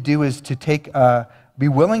what we need to do is to be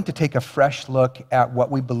willing to take a fresh look at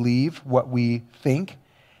what we believe, what we think,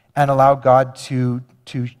 and allow God to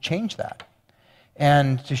change that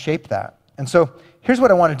and to shape that. And so here's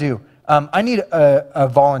what I want to do. I need a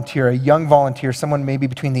volunteer, a young volunteer, someone maybe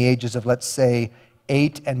between the ages of, let's say,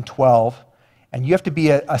 8 and 12. And you have to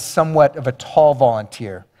be a somewhat of a tall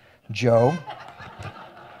volunteer. Joe.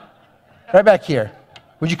 Right back here.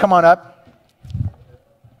 Would you come on up?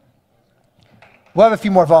 We'll have a few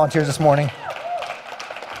more volunteers this morning.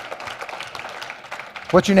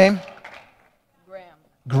 What's your name? Graham.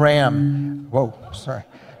 Graham. Whoa, sorry.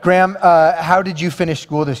 Graham, how did you finish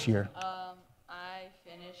school this year? I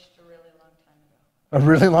finished a really long time ago. A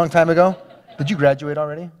really long time ago? Did you graduate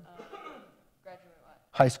already? Graduate what?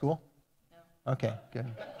 High school? No. Okay, good.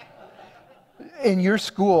 In your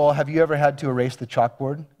school, have you ever had to erase the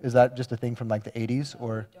chalkboard? Is that just a thing from like the 80s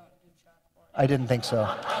or? Don't do chalkboard. I didn't think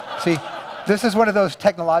so. See, this is one of those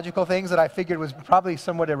technological things that I figured was probably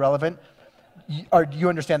somewhat irrelevant. You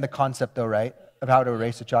understand the concept though, right? Of how to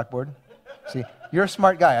erase a chalkboard? See, you're a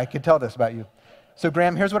smart guy. I could tell this about you. So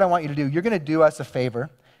Graham, here's what I want you to do. You're going to do us a favor.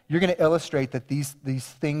 You're going to illustrate that these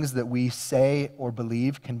things that we say or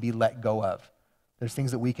believe can be let go of. There's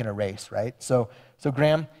things that we can erase, right? So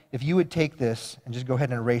Graham, if you would take this and just go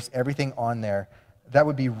ahead and erase everything on there, that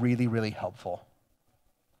would be really, really helpful.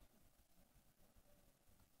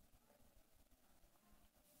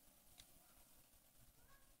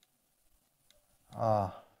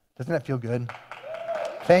 Oh, doesn't that feel good?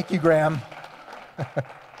 Thank you, Graham.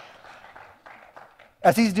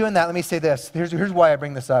 As he's doing that, let me say this. Here's why I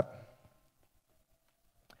bring this up.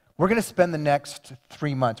 We're going to spend the next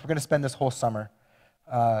 3 months, we're going to spend this whole summer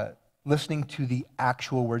listening to the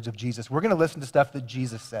actual words of Jesus. We're going to listen to stuff that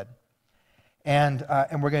Jesus said. And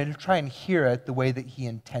we're going to try and hear it the way that he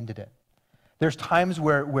intended it. There's times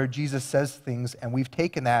where Jesus says things, and we've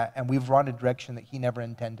taken that, and we've run a direction that he never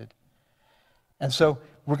intended. And so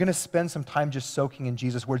we're going to spend some time just soaking in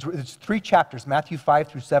Jesus' words. It's 3 chapters, Matthew 5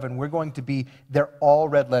 through 7. We're going to be, they're all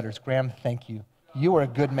red letters. Graham, thank you. You are a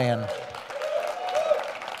good man.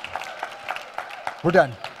 We're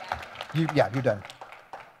done. You're done.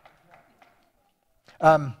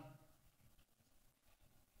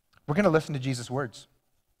 We're going to listen to Jesus' words.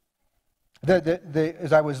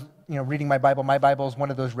 As I was reading my Bible is one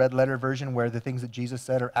of those red letter version where the things that Jesus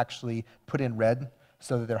said are actually put in red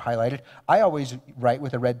so that they're highlighted. I always write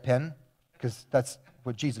with a red pen because that's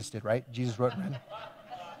what Jesus did, right? Jesus wrote in red.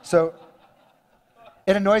 So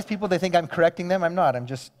it annoys people. They think I'm correcting them. I'm not. I'm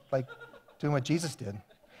just like doing what Jesus did.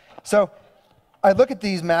 So I look at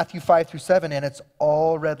these Matthew 5 through 7, and it's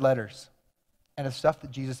all red letters. And it's stuff that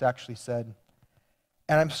Jesus actually said.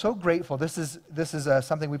 And I'm so grateful. This is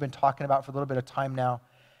something we've been talking about for a little bit of time now.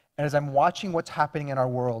 And as I'm watching what's happening in our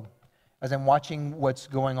world, as I'm watching what's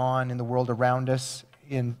going on in the world around us,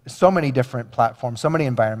 in so many different platforms, so many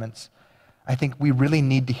environments, I think we really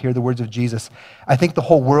need to hear the words of Jesus. I think the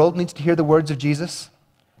whole world needs to hear the words of Jesus.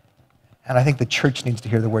 And I think the church needs to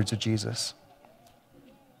hear the words of Jesus.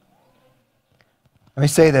 Let me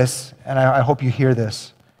say this, and I hope you hear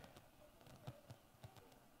this.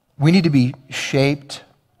 We need to be shaped,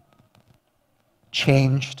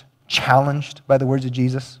 changed, challenged by the words of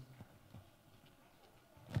Jesus.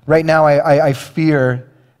 Right now, I fear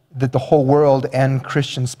that the whole world, and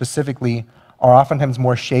Christians specifically, are oftentimes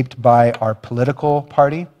more shaped by our political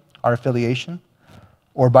party, our affiliation,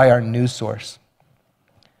 or by our news source.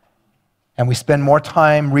 And we spend more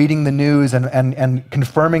time reading the news and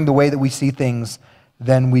confirming the way that we see things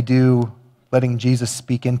than we do letting Jesus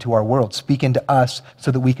speak into our world, speak into us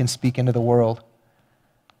so that we can speak into the world.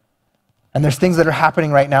 And there's things that are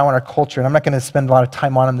happening right now in our culture, and I'm not going to spend a lot of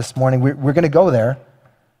time on them this morning. We're going to go there.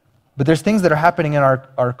 But there's things that are happening in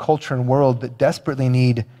our culture and world that desperately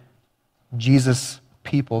need Jesus'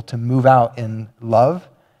 people to move out in love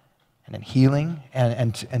and in healing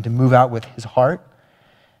and to move out with his heart.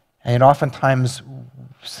 And oftentimes,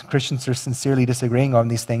 Christians are sincerely disagreeing on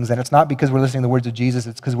these things, and it's not because we're listening to the words of Jesus,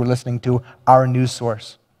 it's because we're listening to our news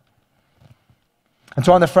source. And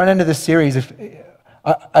so on the front end of this series,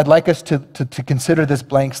 I'd like us to consider this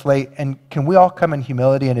blank slate, and can we all come in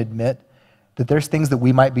humility and admit that there's things that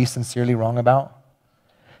we might be sincerely wrong about?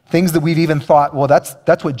 Things that we've even thought, well,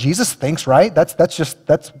 that's what Jesus thinks, right? That's just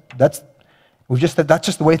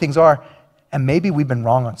the way things are. And maybe we've been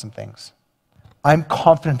wrong on some things. I'm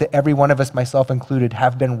confident that every one of us, myself included,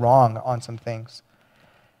 have been wrong on some things.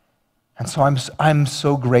 And so I'm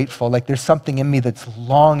so grateful. Like there's something in me that's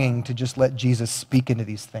longing to just let Jesus speak into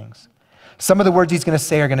these things. Some of the words he's going to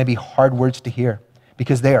say are going to be hard words to hear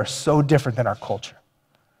because they are so different than our culture.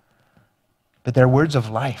 But they're words of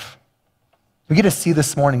life. We get to see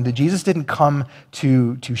this morning that Jesus didn't come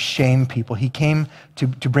to shame people. He came to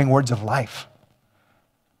bring words of life.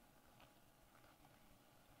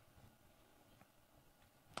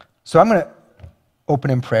 So I'm going to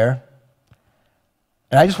open in prayer.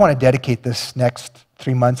 And I just want to dedicate this next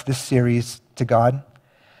 3 months, this series, to God.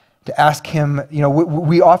 to ask him,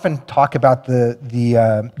 we often talk about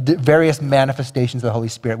the various manifestations of the Holy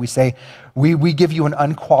Spirit. We say, we give you an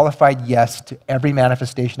unqualified yes to every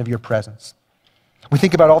manifestation of your presence. We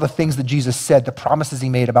think about all the things that Jesus said, the promises he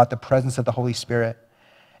made about the presence of the Holy Spirit.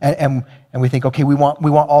 And we think, okay, we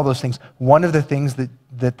want all those things. One of the things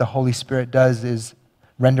that the Holy Spirit does is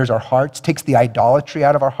renders our hearts, takes the idolatry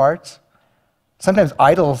out of our hearts. Sometimes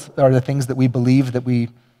idols are the things that we believe that we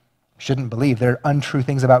shouldn't believe. They're untrue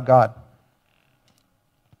things about God.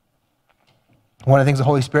 One of the things the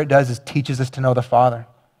Holy Spirit does is teaches us to know the Father.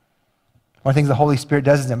 One of the things the Holy Spirit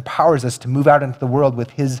does is empowers us to move out into the world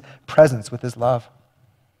with his presence, with his love.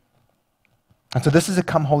 And so this is a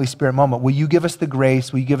come Holy Spirit moment. Will you give us the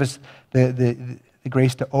grace? Will you give us the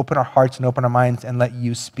grace to open our hearts and open our minds and let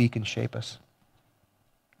you speak and shape us?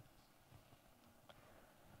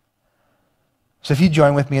 So if you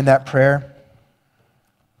join with me in that prayer,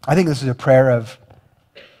 I think this is a prayer of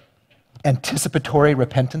anticipatory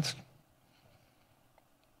repentance.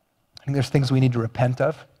 I think there's things we need to repent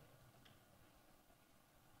of.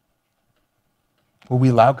 Will we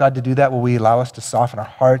allow God to do that? Will we allow us to soften our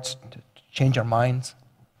hearts, to change our minds?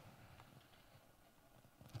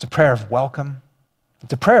 It's a prayer of welcome.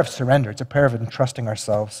 It's a prayer of surrender. It's a prayer of entrusting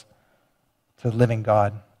ourselves to the living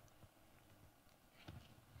God.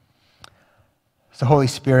 So Holy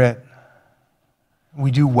Spirit,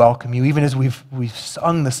 we do welcome you, even as we've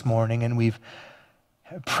sung this morning and we've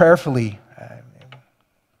prayerfully,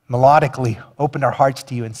 melodically opened our hearts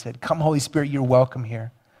to you and said, come Holy Spirit, you're welcome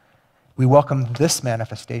here. We welcome this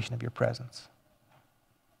manifestation of your presence.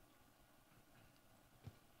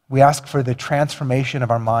 We ask for the transformation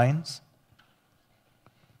of our minds.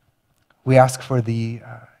 We ask for the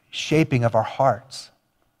shaping of our hearts.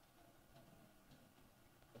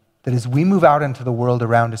 That as we move out into the world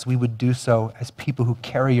around us, we would do so as people who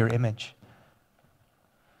carry your image.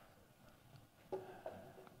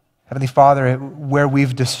 Heavenly Father, where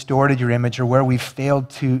we've distorted your image or where we've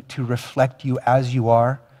failed to reflect you as you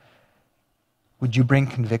are, would you bring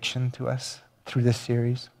conviction to us through this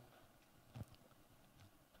series?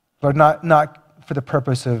 Lord, not for the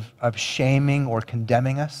purpose of shaming or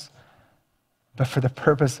condemning us, but for the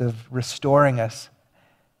purpose of restoring us,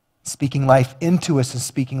 speaking life into us and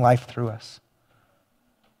speaking life through us.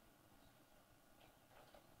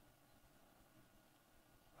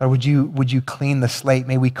 Lord, would you clean the slate?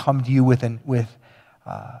 May we come to you with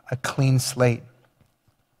a clean slate,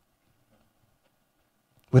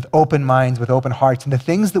 with open minds, with open hearts, and the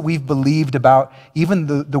things that we've believed about, even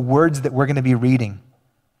the words that we're going to be reading.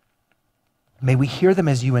 May we hear them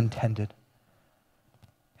as you intended.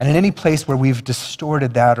 And in any place where we've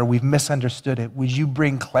distorted that or we've misunderstood it, would you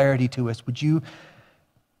bring clarity to us? Would you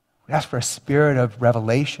ask for a spirit of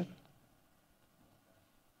revelation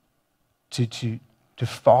to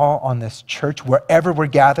fall on this church wherever we're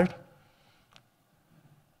gathered?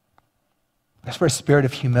 Ask for a spirit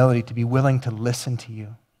of humility to be willing to listen to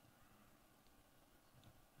you.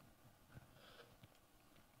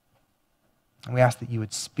 And we ask that you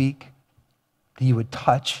would speak, that you would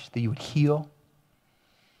touch, that you would heal.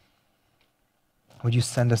 Would you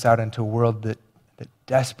send us out into a world that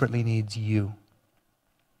desperately needs you?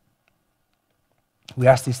 We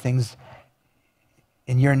ask these things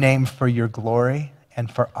in your name for your glory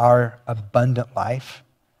and for our abundant life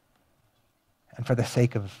and for the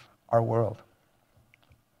sake of our world.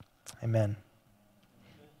 Amen.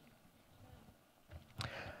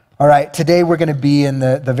 All right, today we're going to be in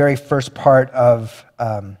the very first part of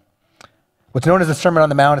what's known as the Sermon on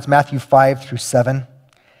the Mount. It's Matthew 5 through 7.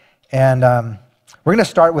 And we're going to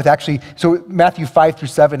start with so Matthew 5 through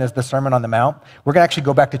 7 is the Sermon on the Mount. We're going to actually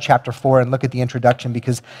go back to chapter 4 and look at the introduction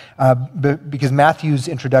because Matthew's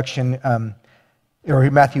introduction,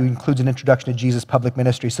 or Matthew includes an introduction to Jesus' public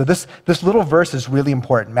ministry. So this little verse is really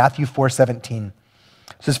important, Matthew 4:17. It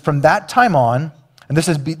says, from that time on, and this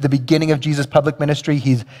is the beginning of Jesus' public ministry.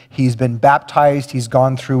 He's been baptized. He's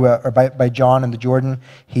gone through by John in the Jordan.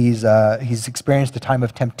 He's experienced a time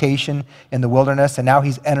of temptation in the wilderness, and now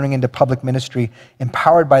he's entering into public ministry,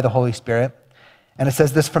 empowered by the Holy Spirit. And it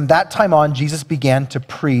says this: from that time on, Jesus began to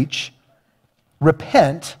preach,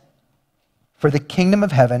 "Repent, for the kingdom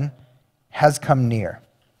of heaven has come near."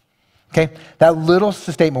 Okay, that little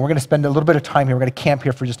statement. We're going to spend a little bit of time here. We're going to camp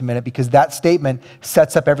here for just a minute because that statement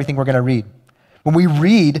sets up everything we're going to read. When we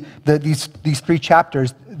read these 3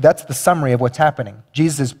 chapters, that's the summary of what's happening.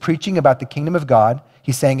 Jesus is preaching about the kingdom of God.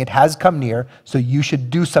 He's saying it has come near, so you should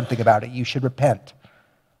do something about it. You should repent.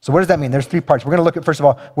 So what does that mean? There's 3 parts. We're going to look at, first of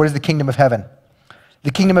all, what is the kingdom of heaven? The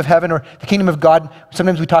kingdom of heaven, or the kingdom of God.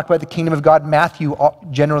 Sometimes we talk about the kingdom of God. Matthew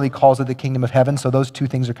generally calls it the kingdom of heaven, so those 2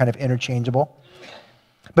 things are kind of interchangeable.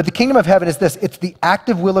 But the kingdom of heaven is this. It's the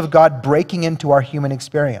active will of God breaking into our human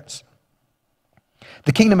experience.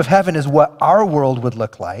 The kingdom of heaven is what our world would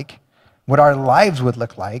look like, what our lives would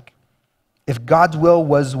look like, if God's will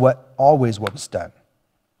was what always was done,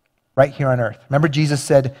 right here on earth. Remember Jesus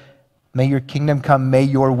said, may your kingdom come, may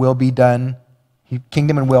your will be done.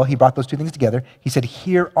 Kingdom and will, he brought those two things together. He said,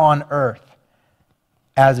 here on earth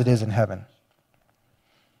as it is in heaven.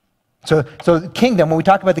 So the kingdom, when we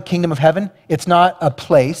talk about the kingdom of heaven, it's not a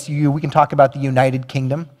place. We can talk about the United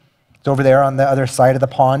Kingdom. It's over there on the other side of the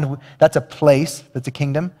pond. That's a place. That's a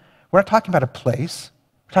kingdom. We're not talking about a place.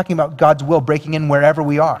 We're talking about God's will breaking in wherever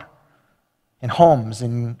we are. In homes,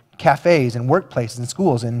 in cafes, in workplaces, in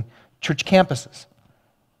schools, in church campuses.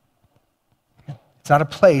 It's not a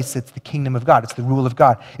place, it's the kingdom of God. It's the rule of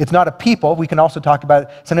God. It's not a people. We can also talk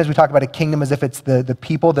about, sometimes we talk about a kingdom as if it's the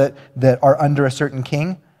people that are under a certain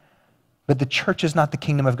king. But the church is not the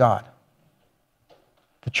kingdom of God.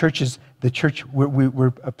 The church,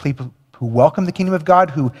 we're a people who welcome the kingdom of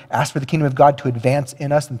God, who ask for the kingdom of God to advance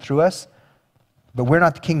in us and through us. But we're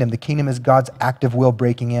not the kingdom. The kingdom is God's active will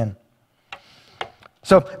breaking in.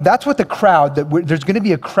 So that's what the crowd, there's going to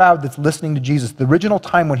be a crowd that's listening to Jesus. The original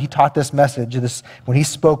time when he taught this message, when he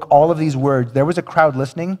spoke all of these words, there was a crowd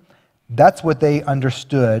listening. That's what they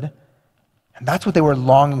understood. And that's what they were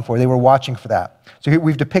longing for. They were watching for that. So here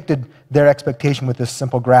we've depicted their expectation with this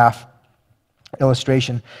simple graph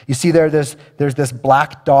illustration. You see there's this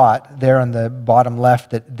black dot there on the bottom left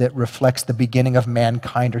that reflects the beginning of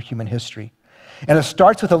mankind or human history. And it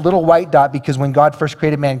starts with a little white dot because when God first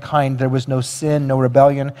created mankind, there was no sin, no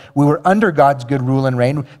rebellion. We were under God's good rule and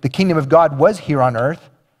reign. The kingdom of God was here on earth,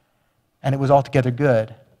 and it was altogether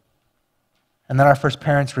good. And then our first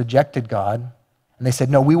parents rejected God, and they said,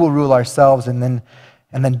 no, we will rule ourselves, and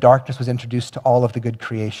then darkness was introduced to all of the good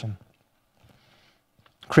creation.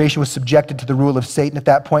 Creation was subjected to the rule of Satan at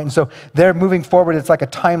that point, and so they're moving forward. It's like a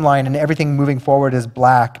timeline, and everything moving forward is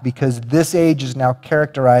black because this age is now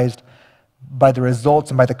characterized by the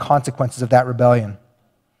results and by the consequences of that rebellion.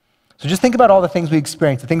 So just think about all the things we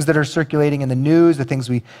experience, the things that are circulating in the news, the things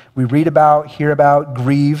we read about, hear about,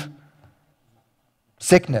 grieve,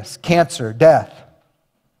 sickness, cancer, death,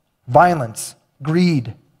 violence,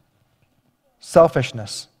 greed,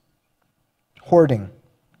 selfishness, hoarding,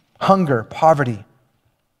 hunger, poverty,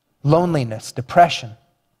 loneliness, depression,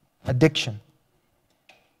 addiction,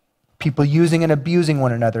 people using and abusing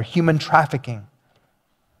one another, human trafficking,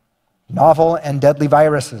 novel and deadly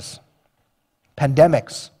viruses,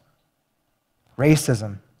 pandemics,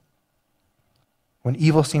 racism, when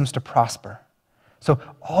evil seems to prosper. So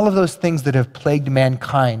all of those things that have plagued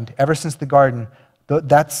mankind ever since the garden,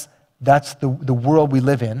 that's the world we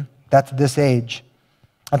live in. That's this age.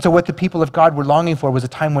 And so what the people of God were longing for was a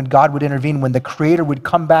time when God would intervene, when the Creator would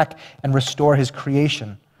come back and restore his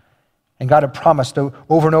creation. And God had promised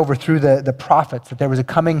over and over through the prophets that there was a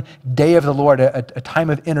coming day of the Lord, a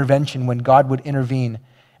time of intervention when God would intervene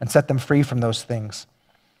and set them free from those things.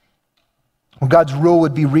 When God's rule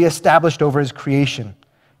would be reestablished over his creation.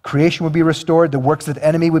 Creation would be restored, the works of the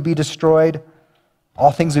enemy would be destroyed,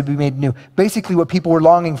 all things would be made new. Basically what people were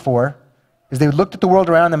longing for is they looked at the world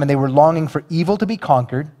around them and they were longing for evil to be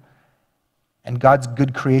conquered and God's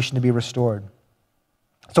good creation to be restored.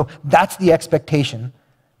 So that's the expectation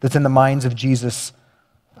that's in the minds of Jesus'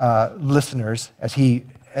 listeners as he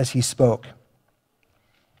spoke.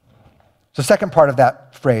 So second part of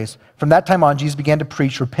that phrase, from that time on, Jesus began to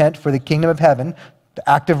preach, repent, for the kingdom of heaven, the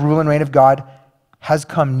active rule and reign of God, has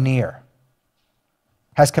come near.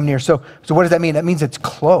 Has come near. So what does that mean? That means it's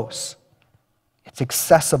close. It's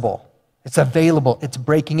accessible. It's available. It's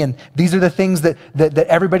breaking in. These are the things that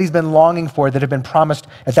everybody's been longing for, that have been promised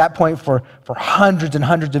at that point for hundreds and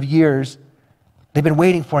hundreds of years. They've been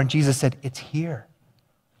waiting for, and Jesus said, it's here.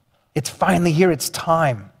 It's finally here. It's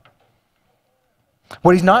time.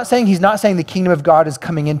 What he's not saying the kingdom of God is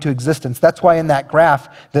coming into existence. That's why in that graph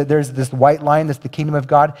that there's this white line that's the kingdom of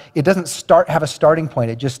God. It doesn't have a starting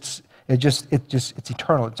point. It's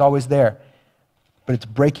eternal. It's always there. But it's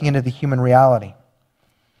breaking into the human reality.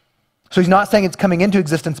 So he's not saying it's coming into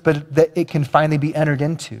existence, but that it can finally be entered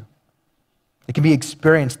into. It can be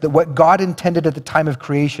experienced. That what God intended at the time of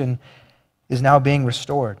creation is now being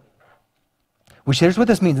restored. Which here's what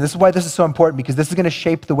this means. This is why this is so important, because this is going to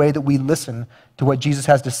shape the way that we listen to what Jesus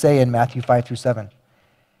has to say in Matthew 5 through 7.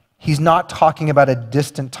 He's not talking about a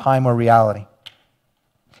distant time or reality.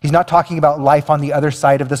 He's not talking about life on the other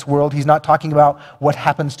side of this world. He's not talking about what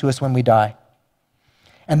happens to us when we die.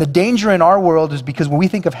 And the danger in our world is because when we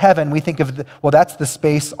think of heaven, we think of, that's the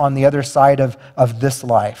space on the other side of this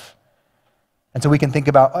life. And so we can think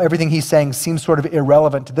about everything he's saying seems sort of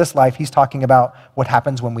irrelevant to this life. He's talking about what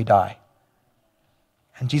happens when we die.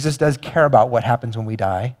 And Jesus does care about what happens when we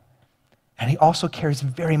die. And he also cares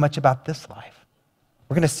very much about this life.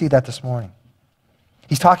 We're going to see that this morning.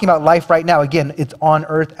 He's talking about life right now. Again, it's on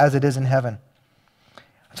earth as it is in heaven.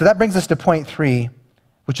 So that brings us to point 3,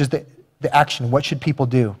 which is the action. What should people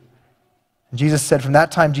do? And Jesus said, from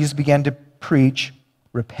that time, Jesus began to preach,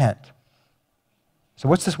 repent. So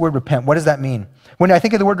what's this word repent? What does that mean? When I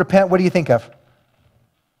think of the word repent, what do you think of?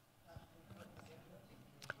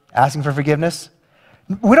 Asking for forgiveness?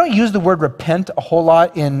 We don't use the word repent a whole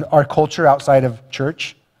lot in our culture outside of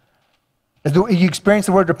church. As you experience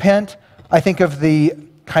the word repent, I think of the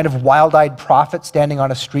kind of wild-eyed prophet standing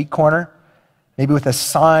on a street corner, maybe with a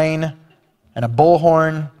sign and a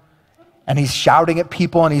bullhorn, and he's shouting at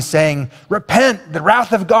people and he's saying, repent, the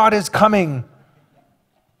wrath of God is coming.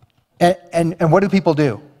 And what do people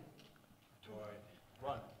do?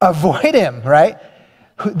 Avoid him, right?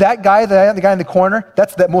 That guy, the guy in the corner,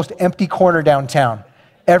 that's the most empty corner downtown.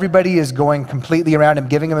 Everybody is going completely around him,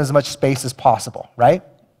 giving him as much space as possible, right?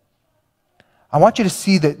 I want you to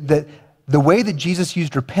see that the way that Jesus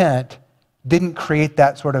used repent didn't create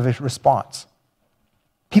that sort of a response.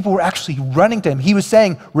 People were actually running to him. He was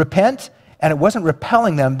saying, repent, and it wasn't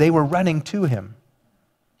repelling them. They were running to him.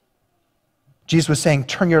 Jesus was saying,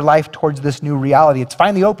 turn your life towards this new reality. It's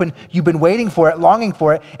finally open. You've been waiting for it, longing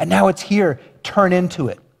for it, and now it's here. Turn into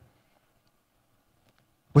it.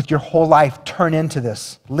 With your whole life, turn into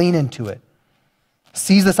this. Lean into it.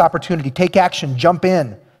 Seize this opportunity. Take action. Jump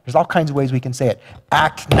in. There's all kinds of ways we can say it.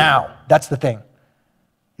 Act now. That's the thing.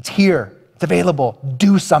 It's here. It's available.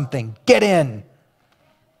 Do something. Get in.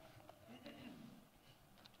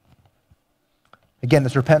 Again,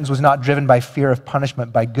 this repentance was not driven by fear of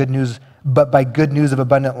punishment, by good news, but by good news of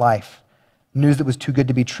abundant life. News that was too good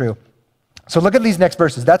to be true. So look at these next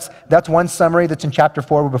verses. That's one summary that's in chapter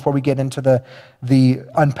 4 before we get into the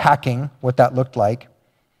unpacking, what that looked like.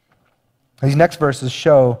 These next verses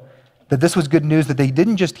show that this was good news that they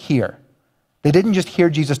didn't just hear. They didn't just hear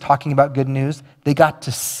Jesus talking about good news. They got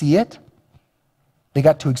to see it. They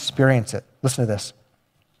got to experience it. Listen to this.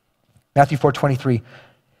 Matthew 4:23.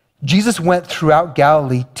 Jesus went throughout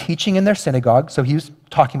Galilee teaching in their synagogue. So he was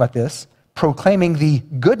talking about this, proclaiming the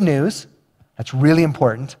good news. That's really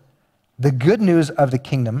important. The good news of the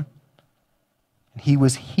kingdom. He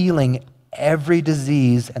was healing every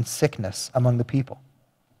disease and sickness among the people.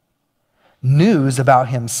 News about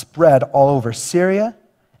him spread all over Syria,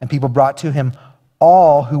 and people brought to him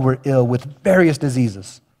all who were ill with various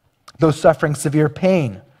diseases, those suffering severe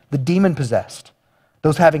pain, the demon-possessed,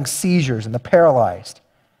 those having seizures and the paralyzed,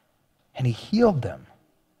 and he healed them.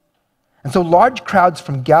 And so large crowds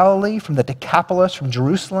from Galilee, from the Decapolis, from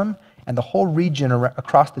Jerusalem, and the whole region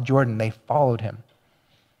across the Jordan, they followed him.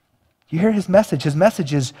 You hear his message? His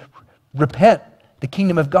message is, repent. The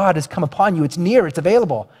kingdom of God has come upon you. It's near. It's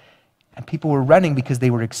available. And people were running because they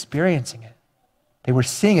were experiencing it. They were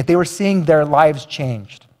seeing it. They were seeing their lives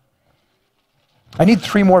changed. I need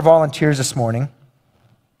 3 more volunteers this morning.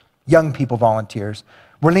 Young people volunteers.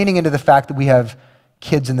 We're leaning into the fact that we have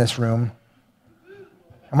kids in this room.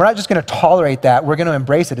 And we're not just going to tolerate that. We're going to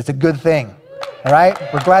embrace it. It's a good thing. All right?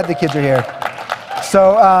 We're glad the kids are here.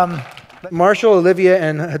 So Marshall, Olivia,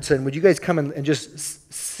 and Hudson, would you guys come and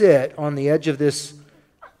just sit on the edge of this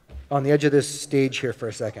stage here for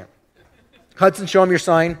a second? Hudson, show them your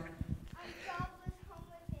sign.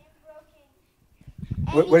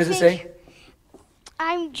 What does it say?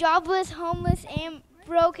 I'm jobless, homeless, and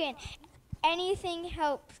broken. Anything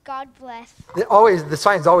helps. God bless. The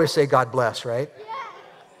signs always say God bless, right? Yeah.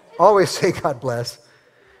 Always say God bless.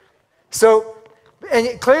 So,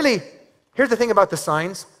 and clearly, here's the thing about the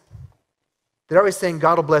signs. They're always saying,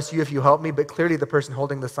 God will bless you if you help me, but clearly the person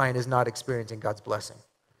holding the sign is not experiencing God's blessing.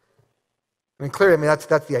 I mean, clearly, that's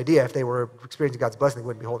the idea. If they were experiencing God's blessing, they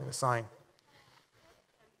wouldn't be holding the sign.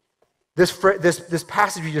 This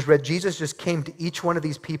passage we just read, Jesus just came to each one of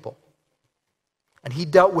these people. And he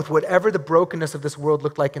dealt with whatever the brokenness of this world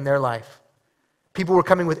looked like in their life. People were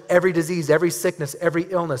coming with every disease, every sickness, every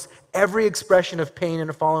illness, every expression of pain in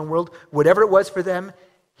a fallen world. Whatever it was for them,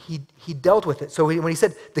 he dealt with it. So when he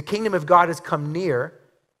said, the kingdom of God has come near,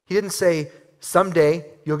 he didn't say, someday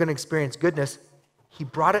you're going to experience goodness. He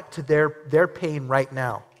brought it to their pain right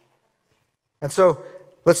now. And so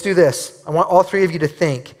let's do this. I want all 3 of you to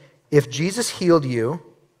think, if Jesus healed you,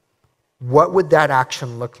 what would that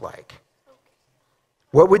action look like?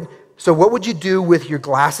 What would you do with your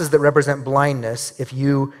glasses that represent blindness if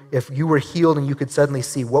you were healed and you could suddenly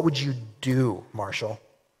see? What would you do, Marshall?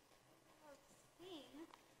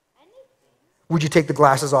 Would you take the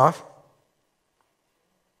glasses off?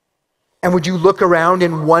 And would you look around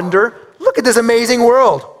and wonder, look at this amazing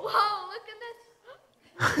world? Whoa,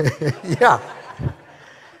 look at this. Yeah.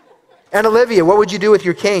 And Olivia, what would you do with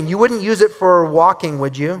your cane? You wouldn't use it for walking,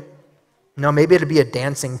 would you? No, maybe it'd be a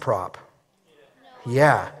dancing prop.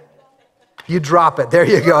 Yeah. You drop it. There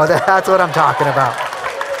you go. That's what I'm talking about.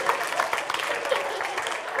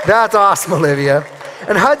 That's awesome, Olivia.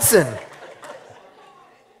 And Hudson,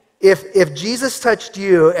 if Jesus touched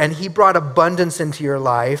you and he brought abundance into your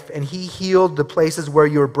life and he healed the places where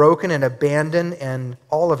you were broken and abandoned and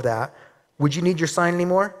all of that, would you need your sign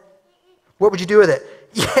anymore? What would you do with it?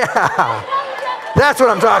 Yeah. That's what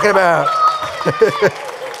I'm talking about.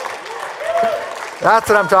 That's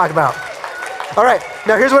what I'm talking about. All right,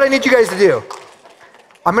 now here's what I need you guys to do.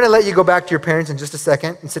 I'm going to let you go back to your parents in just a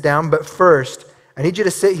second and sit down, but first, I need you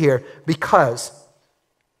to sit here because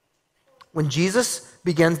when Jesus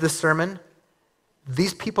begins this sermon,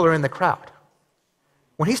 these people are in the crowd.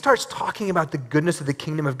 When he starts talking about the goodness of the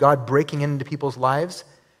kingdom of God breaking into people's lives,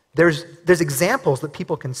 there's examples that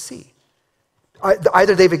people can see.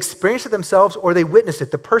 Either they've experienced it themselves or they witnessed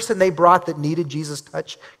it. The person they brought that needed Jesus'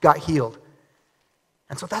 touch got healed.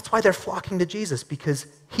 And so that's why they're flocking to Jesus, because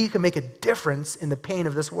he can make a difference in the pain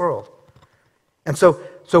of this world. And so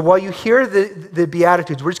while you hear the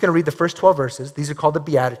Beatitudes, we're just going to read the first 12 verses. These are called the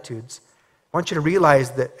Beatitudes. I want you to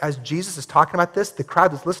realize that as Jesus is talking about this, the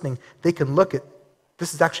crowd that's listening, they can look at,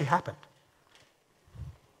 this has actually happened.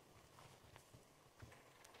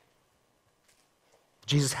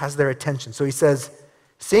 Jesus has their attention. So he says,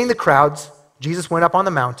 seeing the crowds, Jesus went up on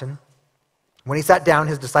the mountain. When he sat down,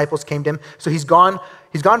 his disciples came to him. So he's gone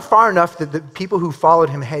far enough that the people who followed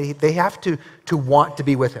him, they have to want to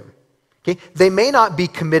be with him. Okay? They may not be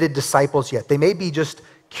committed disciples yet. They may be just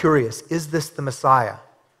curious. Is this the Messiah?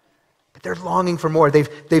 But they're longing for more.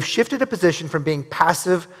 They've shifted a position from being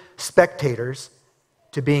passive spectators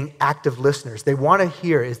to being active listeners. They want to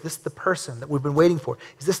hear, is this the person that we've been waiting for?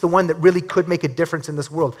 Is this the one that really could make a difference in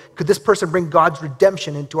this world? Could this person bring God's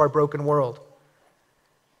redemption into our broken world?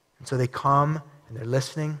 And so they come and they're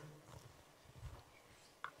listening.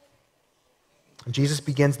 And Jesus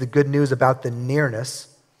begins the good news about the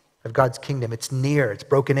nearness of God's kingdom. It's near, it's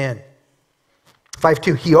broken in.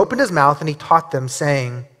 5:2, he opened his mouth and he taught them,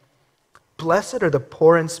 saying, blessed are the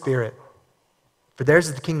poor in spirit, for theirs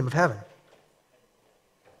is the kingdom of heaven.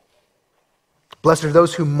 Blessed are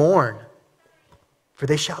those who mourn, for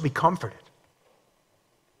they shall be comforted.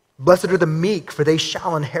 Blessed are the meek, for they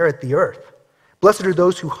shall inherit the earth. Blessed are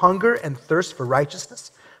those who hunger and thirst for righteousness,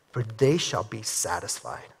 for they shall be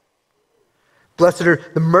satisfied. Blessed are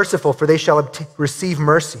the merciful, for they shall receive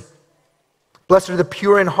mercy. Blessed are the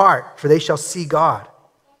pure in heart, for they shall see God.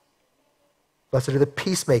 Blessed are the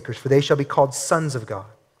peacemakers, for they shall be called sons of God.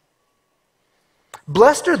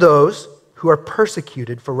 Blessed are those who are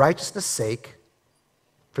persecuted for righteousness' sake,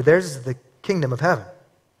 for theirs is the kingdom of heaven.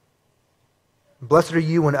 Blessed are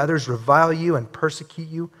you when others revile you and persecute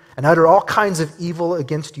you and utter all kinds of evil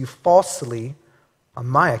against you falsely on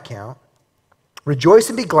my account. Rejoice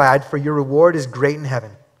and be glad, for your reward is great in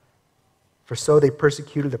heaven. For so they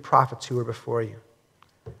persecuted the prophets who were before you.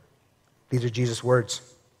 These are Jesus' words.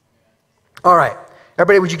 All right.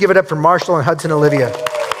 Everybody, would you give it up for Marshall and Hudson Olivia?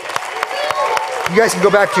 You guys can go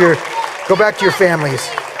back to your families.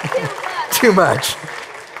 Too much.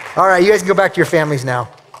 All right, you guys can go back to your families now.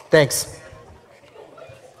 Thanks.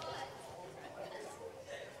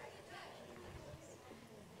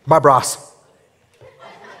 Bob Ross.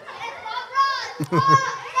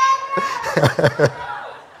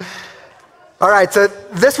 All right, so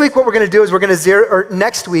this week what we're going to do is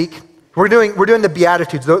next week, we're doing the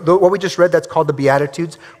Beatitudes. What we just read, that's called the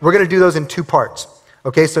Beatitudes. We're going to do those in two parts.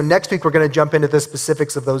 Okay, so next week we're going to jump into the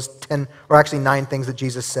specifics of those 10, or actually 9 things that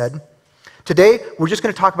Jesus said. Today, we're just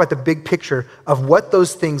going to talk about the big picture of what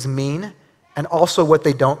those things mean and also what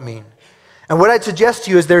they don't mean. And what I'd suggest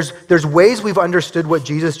to you is there's ways we've understood what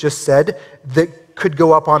Jesus just said that could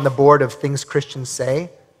go up on the board of things Christians say,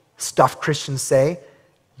 stuff Christians say,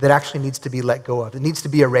 that actually needs to be let go of. It needs to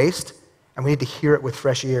be erased, and we need to hear it with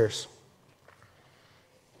fresh ears.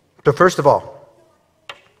 So first of all,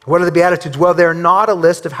 what are the Beatitudes? Well, they're not a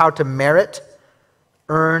list of how to merit,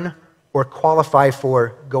 earn, or qualify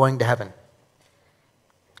for going to heaven.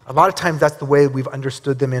 A lot of times that's the way we've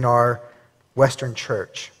understood them in our Western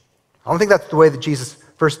church. I don't think that's the way that Jesus'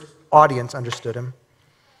 first audience understood him.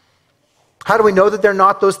 How do we know that they're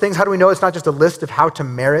not those things? How do we know it's not just a list of how to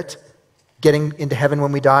merit getting into heaven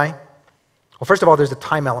when we die? Well, first of all, there's a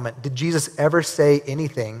time element. Did Jesus ever say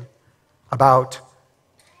anything about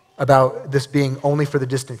this being only for the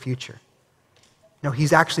distant future? No,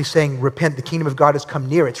 he's actually saying, repent, the kingdom of God has come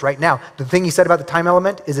near. It's right now. The thing he said about the time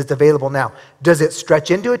element is it's available now. Does it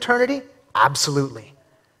stretch into eternity? Absolutely.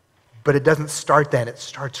 But it doesn't start then. It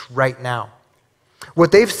starts right now.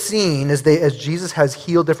 What they've seen as Jesus has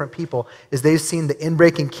healed different people is they've seen the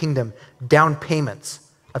inbreaking kingdom down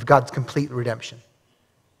payments of God's complete redemption.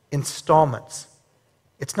 Installments.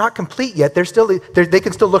 It's not complete yet. They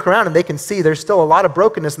can still look around and they can see there's still a lot of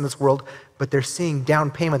brokenness in this world, but they're seeing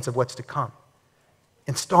down payments of what's to come.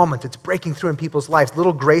 Installments. It's breaking through in people's lives,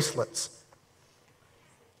 little gracelets.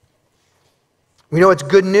 We know it's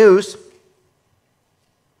good news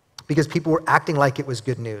because people were acting like it was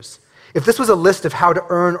good news. If this was a list of how to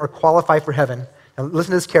earn or qualify for heaven, now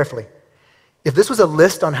listen to this carefully. If this was a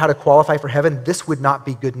list on how to qualify for heaven, this would not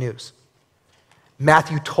be good news.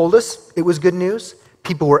 Matthew told us it was good news.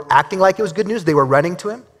 People were acting like it was good news. They were running to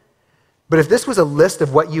him. But if this was a list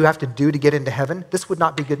of what you have to do to get into heaven, this would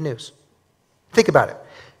not be good news. Think about it.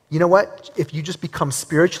 You know what? If you just become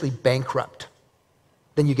spiritually bankrupt,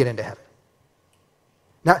 then you get into heaven.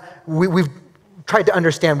 Now, we've tried to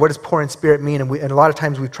understand what does poor in spirit mean, and a lot of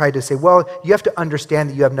times we've tried to say, well, you have to understand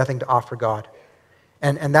that you have nothing to offer God.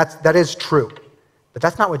 And that is true. But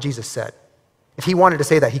that's not what Jesus said. If he wanted to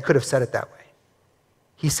say that, he could have said it that way.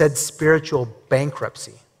 He said spiritual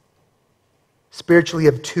bankruptcy, spiritually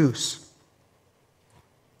obtuse,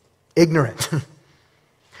 ignorant.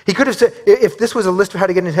 He could have said, if this was a list of how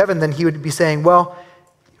to get into heaven, then he would be saying, well,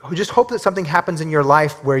 just hope that something happens in your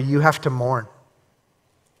life where you have to mourn.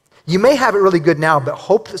 You may have it really good now, but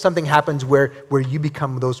hope that something happens where you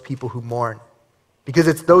become those people who mourn. Because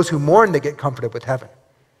it's those who mourn that get comforted with heaven.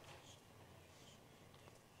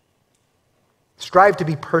 Strive to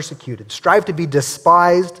be persecuted. Strive to be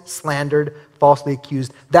despised, slandered, falsely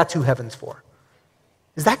accused. That's who heaven's for.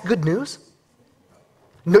 Is that good news?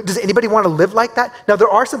 No, does anybody want to live like that? Now, there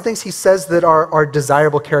are some things he says that are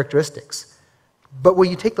desirable characteristics. But when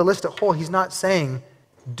you take the list at whole, he's not saying,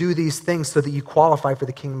 do these things so that you qualify for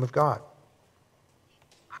the kingdom of God.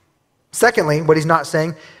 Secondly, what he's not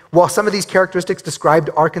saying, while some of these characteristics described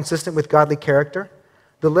are consistent with godly character,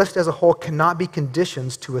 the list as a whole cannot be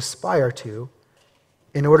conditions to aspire to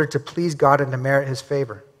in order to please God and to merit his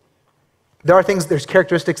favor. There's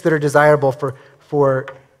characteristics that are desirable for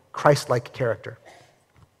Christ-like character.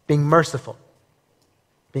 Being merciful,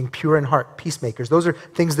 being pure in heart, peacemakers. Those are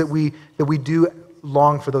things that we do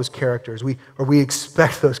long for those characters. We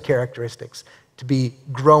expect those characteristics to be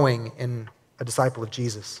growing in a disciple of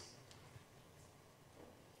Jesus.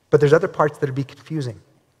 But there's other parts that would be confusing.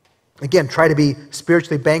 Again, try to be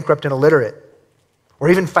spiritually bankrupt and illiterate, or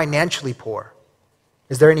even financially poor.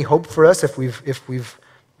 Is there any hope for us if we've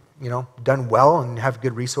done well and have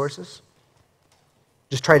good resources?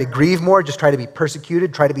 Just try to grieve more, just try to be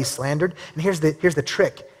persecuted, try to be slandered. And here's the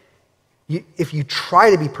trick. If you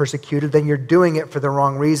try to be persecuted, then you're doing it for the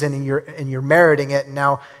wrong reason and you're meriting it, and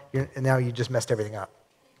now you just messed everything up.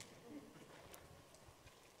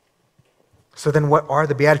 So then what are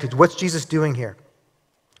the Beatitudes? What's Jesus doing here?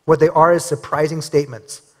 What they are is surprising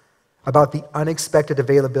statements about the unexpected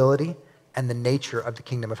availability and the nature of the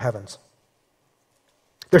kingdom of heavens.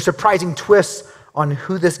 They're surprising twists on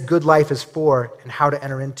who this good life is for and how to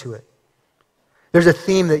enter into it. There's a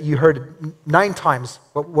theme that you heard 9 times.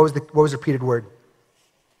 What was the repeated word?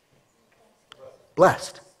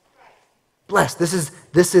 Blessed. Blessed. This is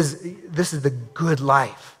the good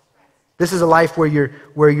life. This is a life where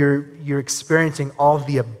you're experiencing all of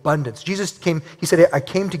the abundance. Jesus came, he said, I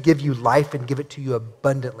came to give you life and give it to you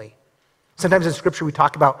abundantly. Sometimes in Scripture we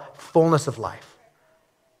talk about fullness of life.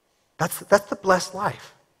 That's the blessed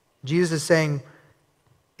life. Jesus is saying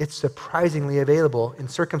it's surprisingly available in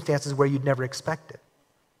circumstances where you'd never expect it.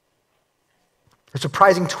 A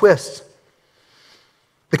surprising twist.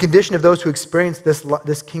 The condition of those who experience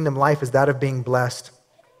this kingdom life is that of being blessed.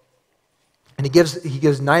 And he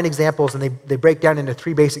gives 9 examples, and they break down into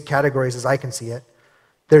 3 basic categories as I can see it.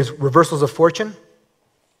 There's reversals of fortune.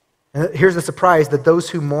 And here's the surprise, that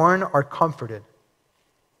those who mourn are comforted.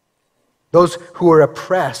 Those who are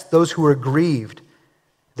oppressed, those who are grieved,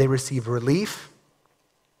 they receive relief,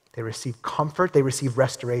 they receive comfort, they receive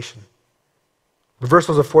restoration.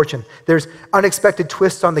 Reversals of fortune. There's unexpected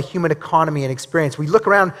twists on the human economy and experience. We look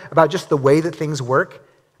around about just the way that things work,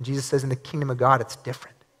 and Jesus says in the kingdom of God, it's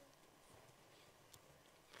different.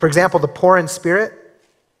 For example, the poor in spirit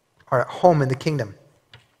are at home in the kingdom.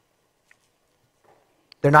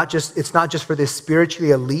 It's not just for the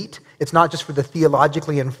spiritually elite. It's not just for the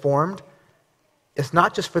theologically informed. It's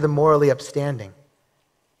not just for the morally upstanding.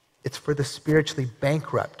 It's for the spiritually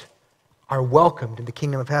bankrupt are welcomed in the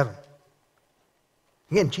kingdom of heaven.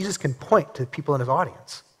 Again, Jesus can point to people in his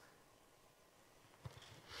audience.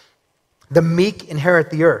 The meek inherit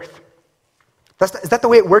the earth. Is that the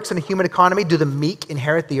way it works in a human economy? Do the meek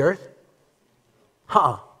inherit the earth?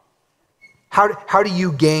 How do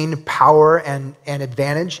you gain power and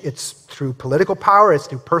advantage? It's through political power, it's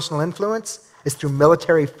through personal influence, it's through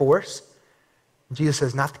military force. Jesus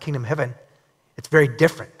says, not the kingdom of heaven. It's very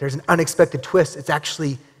different. There's an unexpected twist. It's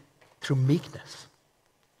actually through meekness.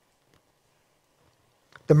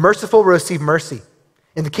 The merciful will receive mercy.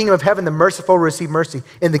 In the kingdom of heaven, the merciful will receive mercy.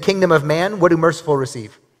 In the kingdom of man, what do merciful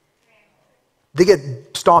receive? They get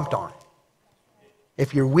stomped on.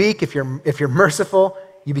 If you're weak, if you're merciful,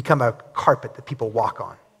 you become a carpet that people walk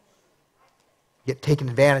on. You get taken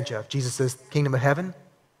advantage of. Jesus says, kingdom of heaven,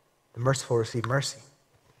 the merciful receive mercy.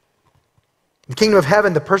 In the kingdom of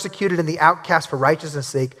heaven, the persecuted and the outcast for righteousness'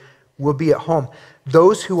 sake will be at home.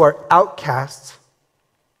 Those who are outcasts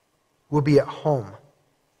will be at home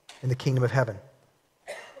in the kingdom of heaven.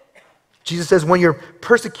 Jesus says, when you're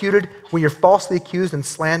persecuted, when you're falsely accused and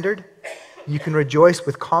slandered, you can rejoice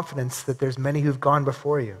with confidence that there's many who've gone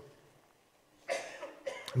before you.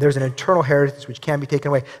 There's an eternal heritage which can't be taken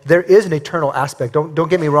away. There is an eternal aspect. Don't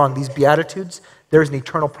get me wrong. These Beatitudes, there's an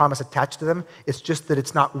eternal promise attached to them. It's just that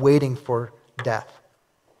it's not waiting for death.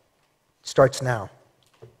 It starts now.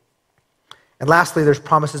 And lastly, there's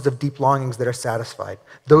promises of deep longings that are satisfied.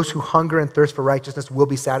 Those who hunger and thirst for righteousness will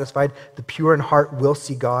be satisfied. The pure in heart will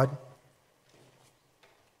see God.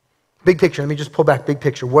 Big picture. Let me just pull back. Big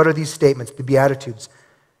picture. What are these statements, the Beatitudes?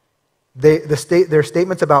 They're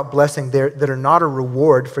statements about blessing that are not a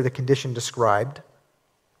reward for the condition described.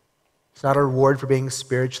 It's not a reward for being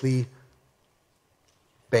spiritually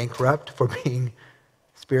bankrupt, for being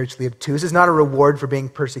spiritually obtuse. It's not a reward for being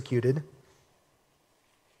persecuted.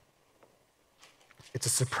 It's a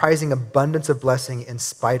surprising abundance of blessing in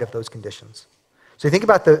spite of those conditions. So you think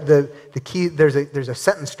about the key, there's a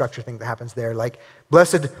sentence structure thing that happens there, like,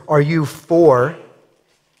 blessed are you for.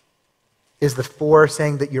 Is the for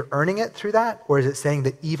saying that you're earning it through that, or is it saying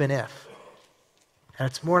that even if? And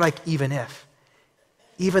it's more like even if.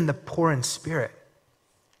 Even the poor in spirit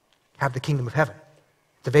have the kingdom of heaven.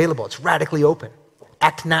 It's available. It's radically open.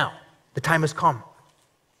 Act now. The time has come.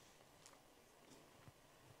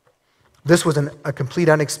 This was a complete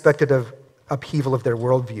unexpected upheaval of their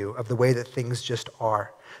worldview, of the way that things just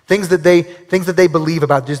are. Things that they believe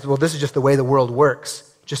about, this is just the way the world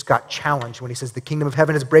works, just got challenged when he says the kingdom of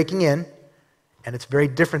heaven is breaking in, and it's very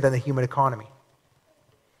different than the human economy.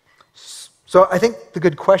 So I think the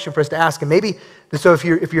good question for us to ask, and maybe, so if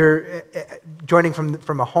you're joining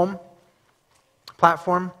from a home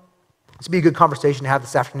platform, this would be a good conversation to have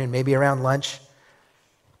this afternoon, maybe around lunch.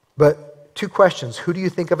 But 2 questions. Who do you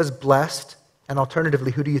think of as blessed? And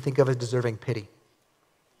alternatively, who do you think of as deserving pity?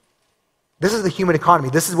 This is the human economy.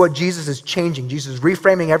 This is what Jesus is changing. Jesus is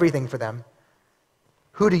reframing everything for them.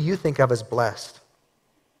 Who do you think of as blessed?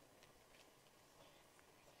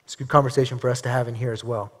 It's a good conversation for us to have in here as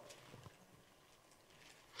well.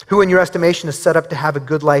 Who in your estimation is set up to have a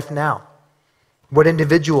good life now? What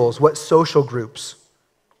individuals, what social groups,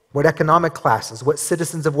 what economic classes, what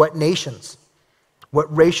citizens of what nations,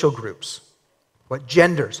 what racial groups, what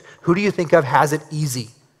genders? Who do you think of has it easy,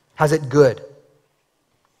 has it good?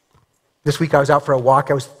 This week I was out for a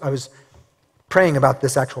walk. I was praying about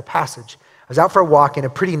this actual passage. I was out for a walk in a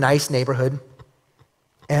pretty nice neighborhood,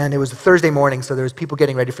 and it was a Thursday morning, so there was people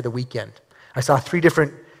getting ready for the weekend. I saw 3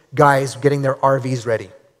 different guys getting their RVs ready.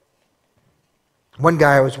 One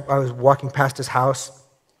guy, I was walking past his house.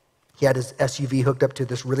 He had his SUV hooked up to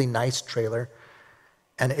this really nice trailer,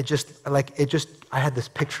 and I had this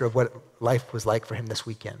picture of what life was like for him this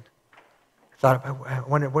weekend. I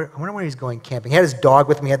wonder where he's going camping. He had his dog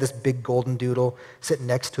with him. He had this big golden doodle sitting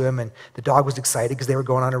next to him, and the dog was excited because they were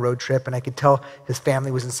going on a road trip, and I could tell his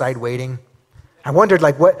family was inside waiting. I wondered,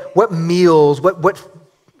 what meals, what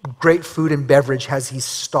great food and beverage has he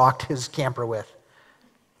stocked his camper with?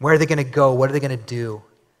 Where are they going to go? What are they going to do?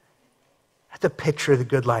 That's a picture of the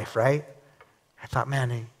good life, right? I thought,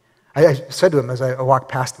 man, I said to him as I walked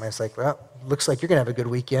past him, I was like, well, looks like you're going to have a good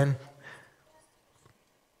weekend.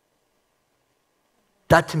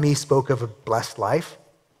 That to me spoke of a blessed life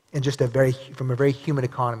and just from a very human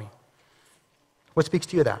economy. What speaks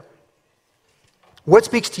to you of that? What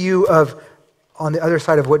speaks to you of, on the other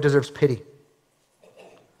side of what deserves pity?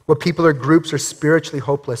 What people or groups are spiritually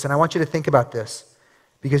hopeless? And I want you to think about this,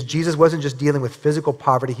 because Jesus wasn't just dealing with physical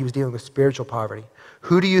poverty, he was dealing with spiritual poverty.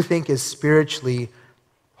 Who do you think is spiritually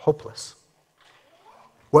hopeless?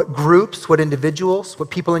 What groups, what individuals,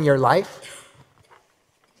 what people in your life?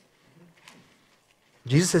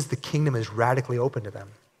 Jesus says the kingdom is radically open to them.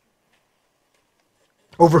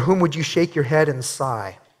 Over whom would you shake your head and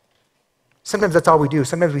sigh? Sometimes that's all we do.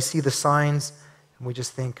 Sometimes we see the signs and we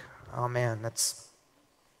just think, oh man, that's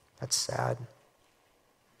sad.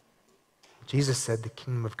 Jesus said the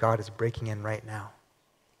kingdom of God is breaking in right now.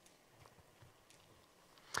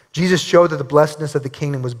 Jesus showed that the blessedness of the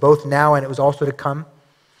kingdom was both now and it was also to come.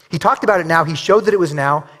 He talked about it now. He showed that it was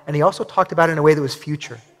now, and he also talked about it in a way that was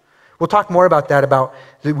future. We'll talk more about that,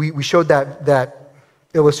 we showed that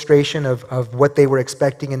illustration of what they were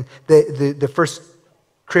expecting, and the first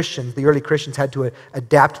Christians, the early Christians, had to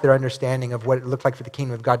adapt their understanding of what it looked like for the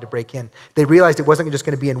kingdom of God to break in. They realized it wasn't just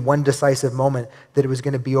going to be in one decisive moment, that it was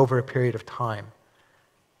going to be over a period of time.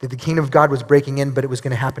 That the kingdom of God was breaking in, but it was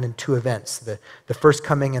going to happen in two events, the first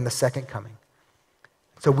coming and the second coming.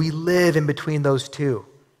 So we live in between those two,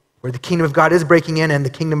 where the kingdom of God is breaking in and the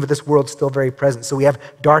kingdom of this world is still very present. So we have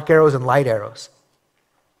dark arrows and light arrows.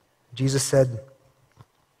 Jesus said,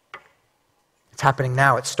 it's happening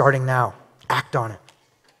now. It's starting now. Act on it.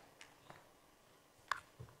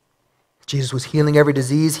 Jesus was healing every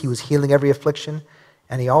disease. He was healing every affliction.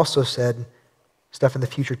 And he also said stuff in the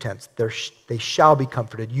future tense. They shall be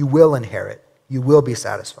comforted. You will inherit. You will be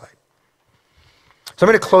satisfied. So I'm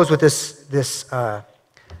going to close with this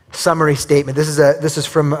summary statement. This is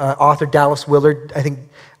from author Dallas Willard. I think,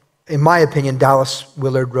 in my opinion, Dallas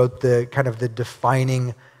Willard wrote the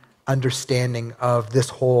defining understanding of this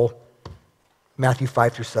whole Matthew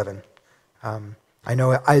 5 through 7. I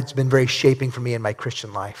know it's been very shaping for me in my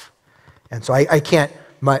Christian life. And so I can't,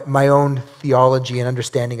 my own theology and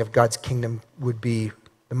understanding of God's kingdom would be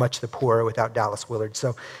much the poorer without Dallas Willard.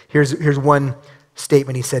 So here's one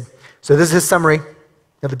statement he said. So this is his summary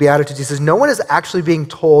of the Beatitudes. He says, no one is actually being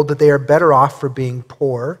told that they are better off for being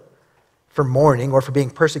poor, for mourning, or for being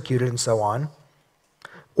persecuted, and so on,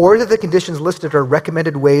 or that the conditions listed are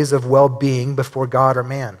recommended ways of well-being before God or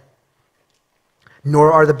man.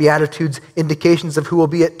 Nor are the Beatitudes indications of who will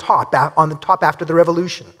be on the top after the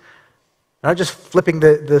revolution. Not just flipping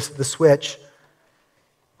the switch.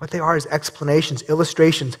 What they are is explanations,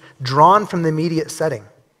 illustrations, drawn from the immediate setting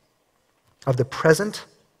of the present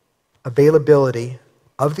availability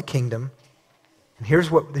of the kingdom. And here's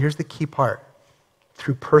the key part.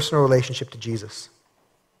 Through personal relationship to Jesus.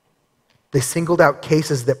 They singled out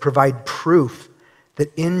cases that provide proof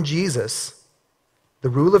that in Jesus, the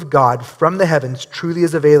rule of God from the heavens truly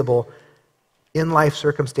is available in life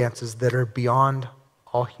circumstances that are beyond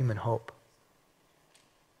all human hope.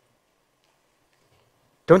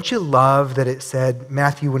 Don't you love that it said,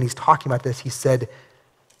 Matthew, when he's talking about this, he said,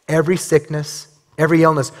 every sickness, every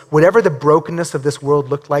illness, whatever the brokenness of this world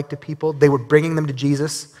looked like to people, they were bringing them to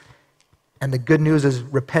Jesus. And the good news is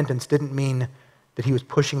repentance didn't mean that he was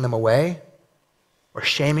pushing them away or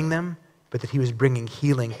shaming them, but that he was bringing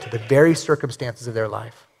healing to the very circumstances of their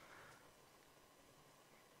life.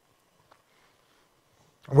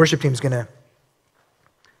 Our worship team's going to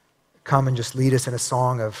come and just lead us in a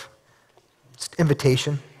song of just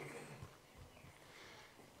invitation.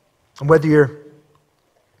 And whether you're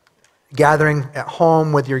gathering at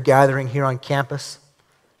home, whether you're gathering here on campus,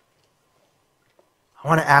 I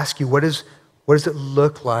want to ask you, what does it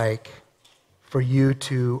look like for you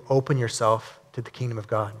to open yourself to the kingdom of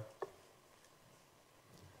God?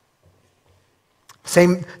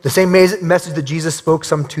 The same message that Jesus spoke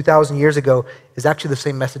some 2,000 years ago is actually the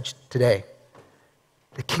same message today.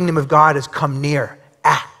 The kingdom of God has come near.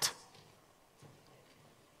 Act.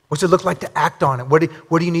 What's it look like to act on it? What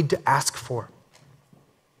do you need to ask for?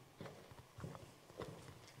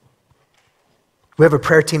 We have a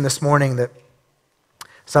prayer team this morning we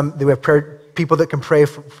have people that can pray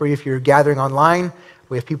for you if you're gathering online.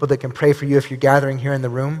 We have people that can pray for you if you're gathering here in the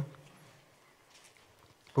room.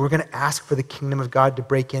 But we're going to ask for the kingdom of God to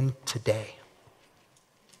break in today.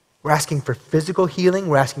 We're asking for physical healing.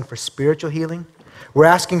 We're asking for spiritual healing. We're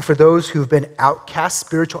asking for those who've been outcasts,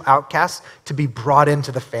 spiritual outcasts, to be brought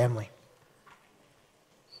into the family.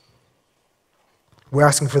 We're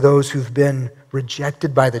asking for those who've been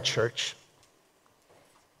rejected by the church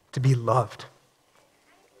to be loved.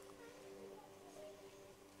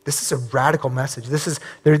 This is a radical message.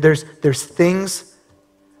 There's things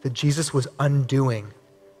that Jesus was undoing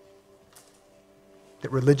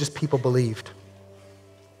that religious people believed.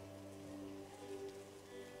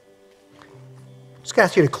 I'm just going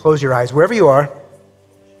to ask you to close your eyes wherever you are.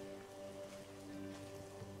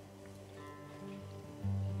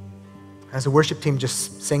 As the worship team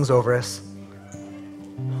just sings over us,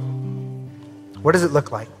 what does it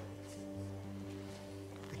look like?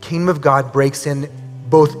 The kingdom of God breaks in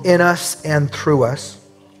both in us and through us.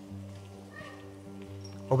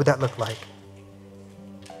 What would that look like?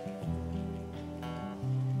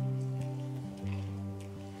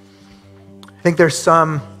 I think there's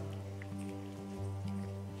some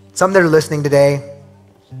Some that are listening today,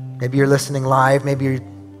 maybe you're listening live, maybe you're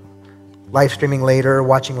live streaming later or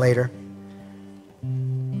watching later,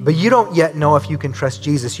 but you don't yet know if you can trust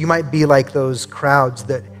Jesus. You might be like those crowds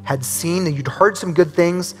that had seen, and you'd heard some good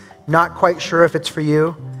things, not quite sure if it's for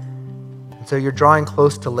you, and so you're drawing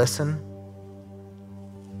close to listen.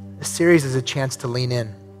 This series is a chance to lean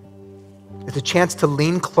in. It's a chance to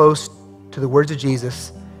lean close to the words of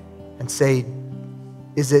Jesus and say,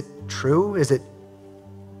 is it true? Is it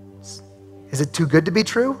too good to be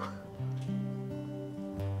true?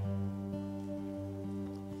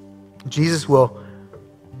 Jesus he'll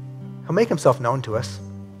make himself known to us.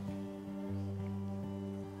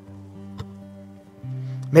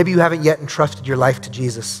 Maybe you haven't yet entrusted your life to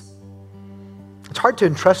Jesus. It's hard to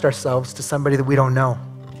entrust ourselves to somebody that we don't know.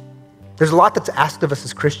 There's a lot that's asked of us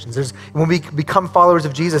as Christians. When we become followers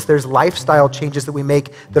of Jesus, there's lifestyle changes that we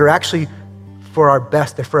make that are actually for our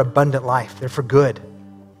best. They're for abundant life. They're for good.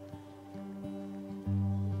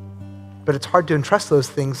 But it's hard to entrust those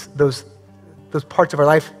things, those parts of our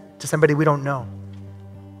life to somebody we don't know.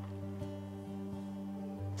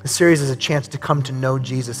 This series is a chance to come to know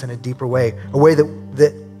Jesus in a deeper way, a way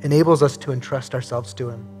that enables us to entrust ourselves to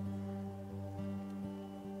him.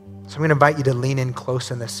 So I'm going to invite you to lean in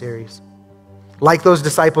close in this series. Like those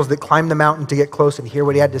disciples that climbed the mountain to get close and hear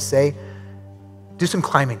what he had to say, do some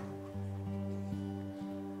climbing.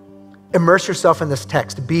 Immerse yourself in this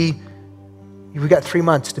text. We've got 3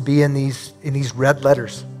 months to be in these red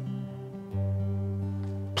letters.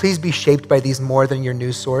 Please be shaped by these more than your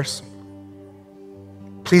news source.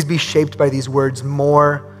 Please be shaped by these words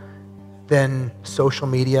more than social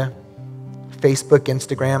media, Facebook,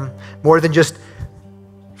 Instagram, more than just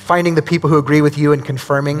finding the people who agree with you and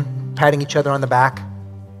confirming, patting each other on the back.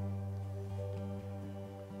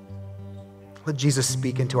 Let Jesus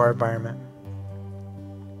speak into our environment.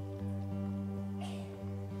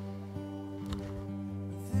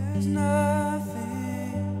 There's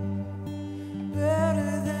nothing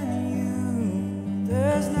better than you.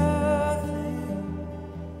 There's nothing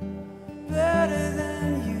better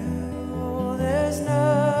than you. Oh, there's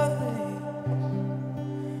nothing.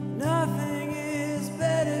 Nothing is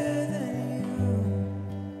better than you.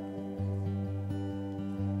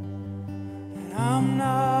 And I'm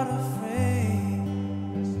not afraid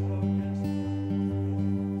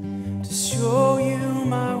to show you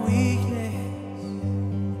my weakness.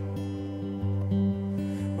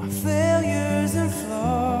 Failures and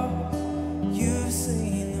flaws, you've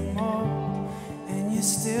seen them all, and you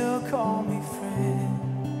still call me friend.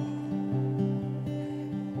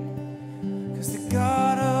 'Cause the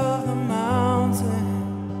God of the mountain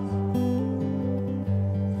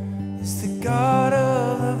is the God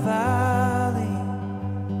of the valley,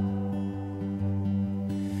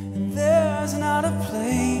 and there's not a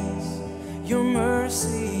place your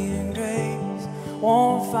mercy and grace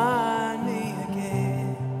won't find me.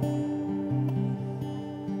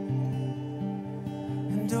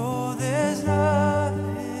 Oh, there's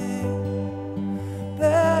nothing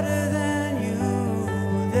better than you.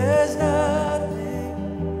 There's nothing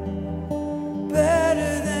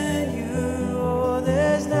better than you. Oh,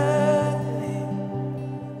 there's nothing.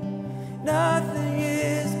 Nothing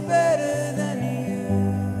is better than you.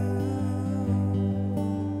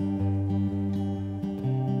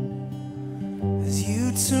 As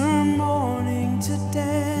you turn mourning to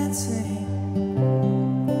dancing,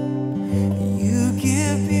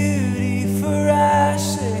 give beauty for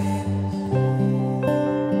ashes.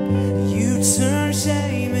 You turn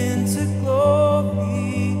shame into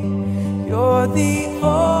glory. You're the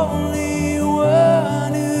only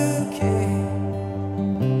one who can.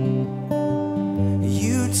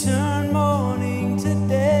 You turn mourning to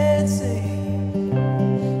dancing.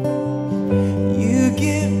 You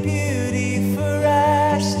give beauty for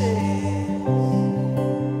ashes.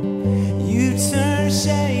 You turn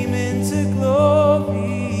shame into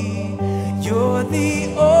glory. You're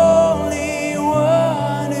the only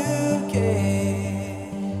one who can.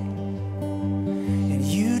 And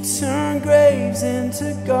you turn graves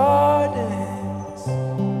into gardens.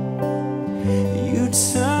 You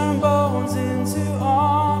turn bones into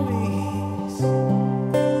armies.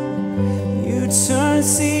 You turn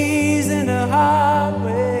seas into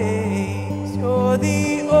highways. You're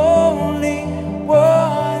the only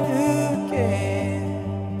one who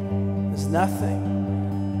can. There's nothing.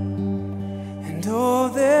 And oh,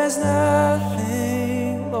 there's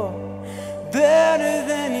nothing, Lord, better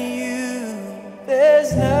than you.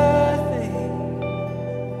 There's nothing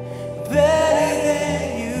better than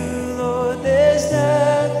you, Lord. There's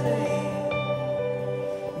nothing.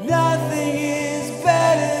 Nothing is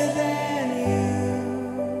better than you.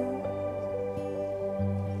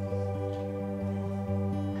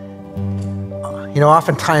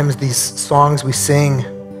 Oftentimes these songs we sing,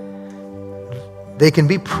 they can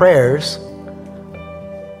be prayers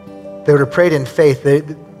that are prayed in faith.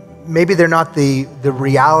 Maybe they're not the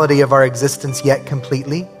reality of our existence yet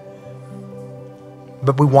completely,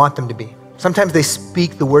 but we want them to be. Sometimes they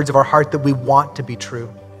speak the words of our heart that we want to be true.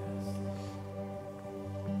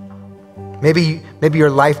 Maybe your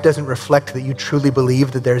life doesn't reflect that you truly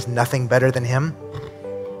believe that there's nothing better than him.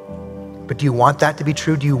 But do you want that to be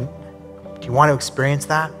true? Do you want to experience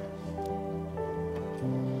that?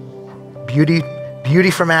 Beauty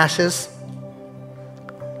from ashes.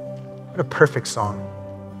 What a perfect song.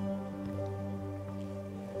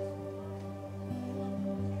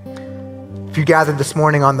 If you gathered this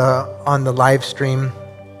morning on the live stream,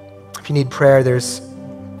 if you need prayer, there's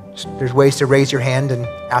ways to raise your hand and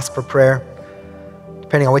ask for prayer.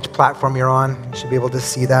 Depending on which platform you're on, you should be able to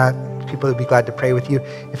see that. People would be glad to pray with you.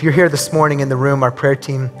 If you're here this morning in the room, our prayer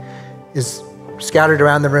team is scattered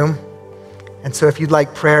around the room. And so if you'd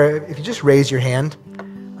like prayer, if you just raise your hand,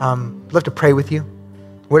 I'd love to pray with you.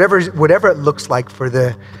 Whatever it looks like for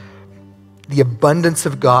the abundance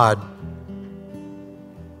of God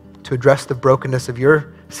to address the brokenness of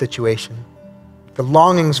your situation, the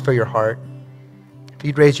longings for your heart. If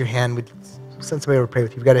you'd raise your hand, we'd send somebody over to pray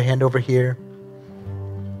with you. We've got a hand over here.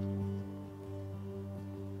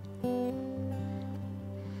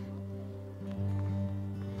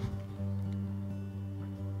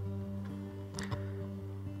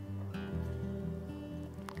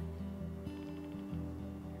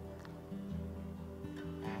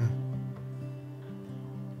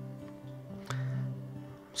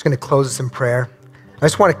 I'm going to close this in prayer. I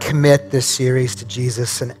just want to commit this series to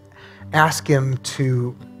Jesus and ask him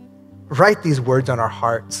to write these words on our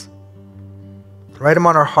hearts. Write them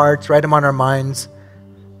on our hearts, write them on our minds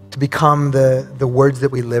to become the words that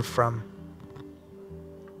we live from.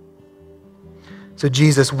 So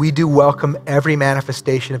Jesus, we do welcome every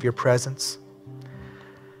manifestation of your presence.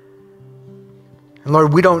 And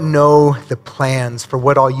Lord, we don't know the plans for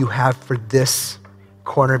what all you have for this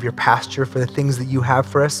corner of your pasture, for the things that you have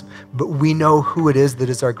for us, but we know who it is that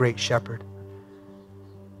is our great shepherd.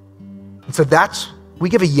 And so we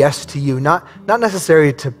give a yes to you, not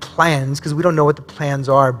necessarily to plans, because we don't know what the plans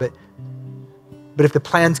are, but if the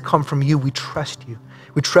plans come from you, we trust you.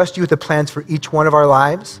 We trust you with the plans for each one of our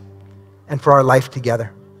lives and for our life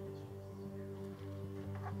together.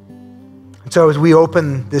 And so as we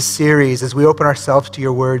open this series, as we open ourselves to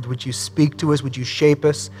your word, would you speak to us? Would you shape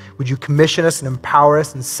us? Would you commission us and empower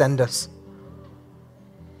us and send us?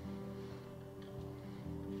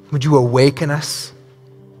 Would you awaken us,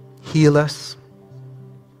 heal us,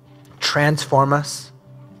 transform us,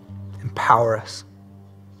 empower us?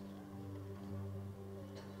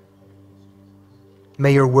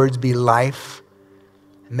 May your words be life.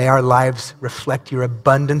 May our lives reflect your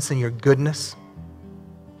abundance and your goodness.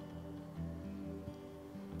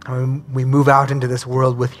 And we move out into this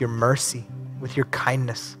world with your mercy, with your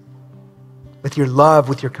kindness, with your love,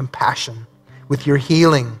 with your compassion, with your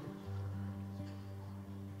healing,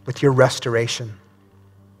 with your restoration.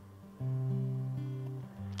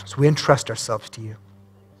 So we entrust ourselves to you.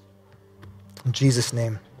 In Jesus'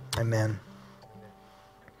 name, amen.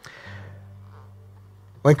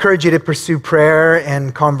 I encourage you to pursue prayer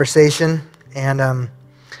and conversation, and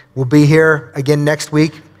we'll be here again next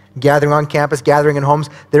week, gathering on campus, gathering in homes.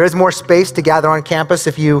 There is more space to gather on campus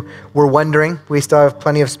if you were wondering. We still have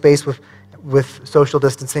plenty of space with social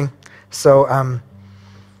distancing. So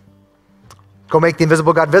go make the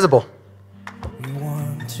invisible God visible. We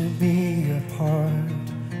want to be a part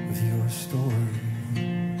of your story.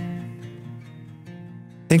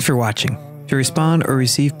 Thanks for watching. To respond or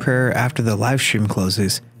receive prayer after the live stream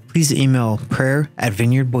closes, please email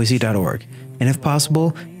prayer@vineyardboise.org, and if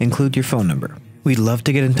possible, include your phone number. We'd love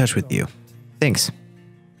to get in touch with you. Thanks.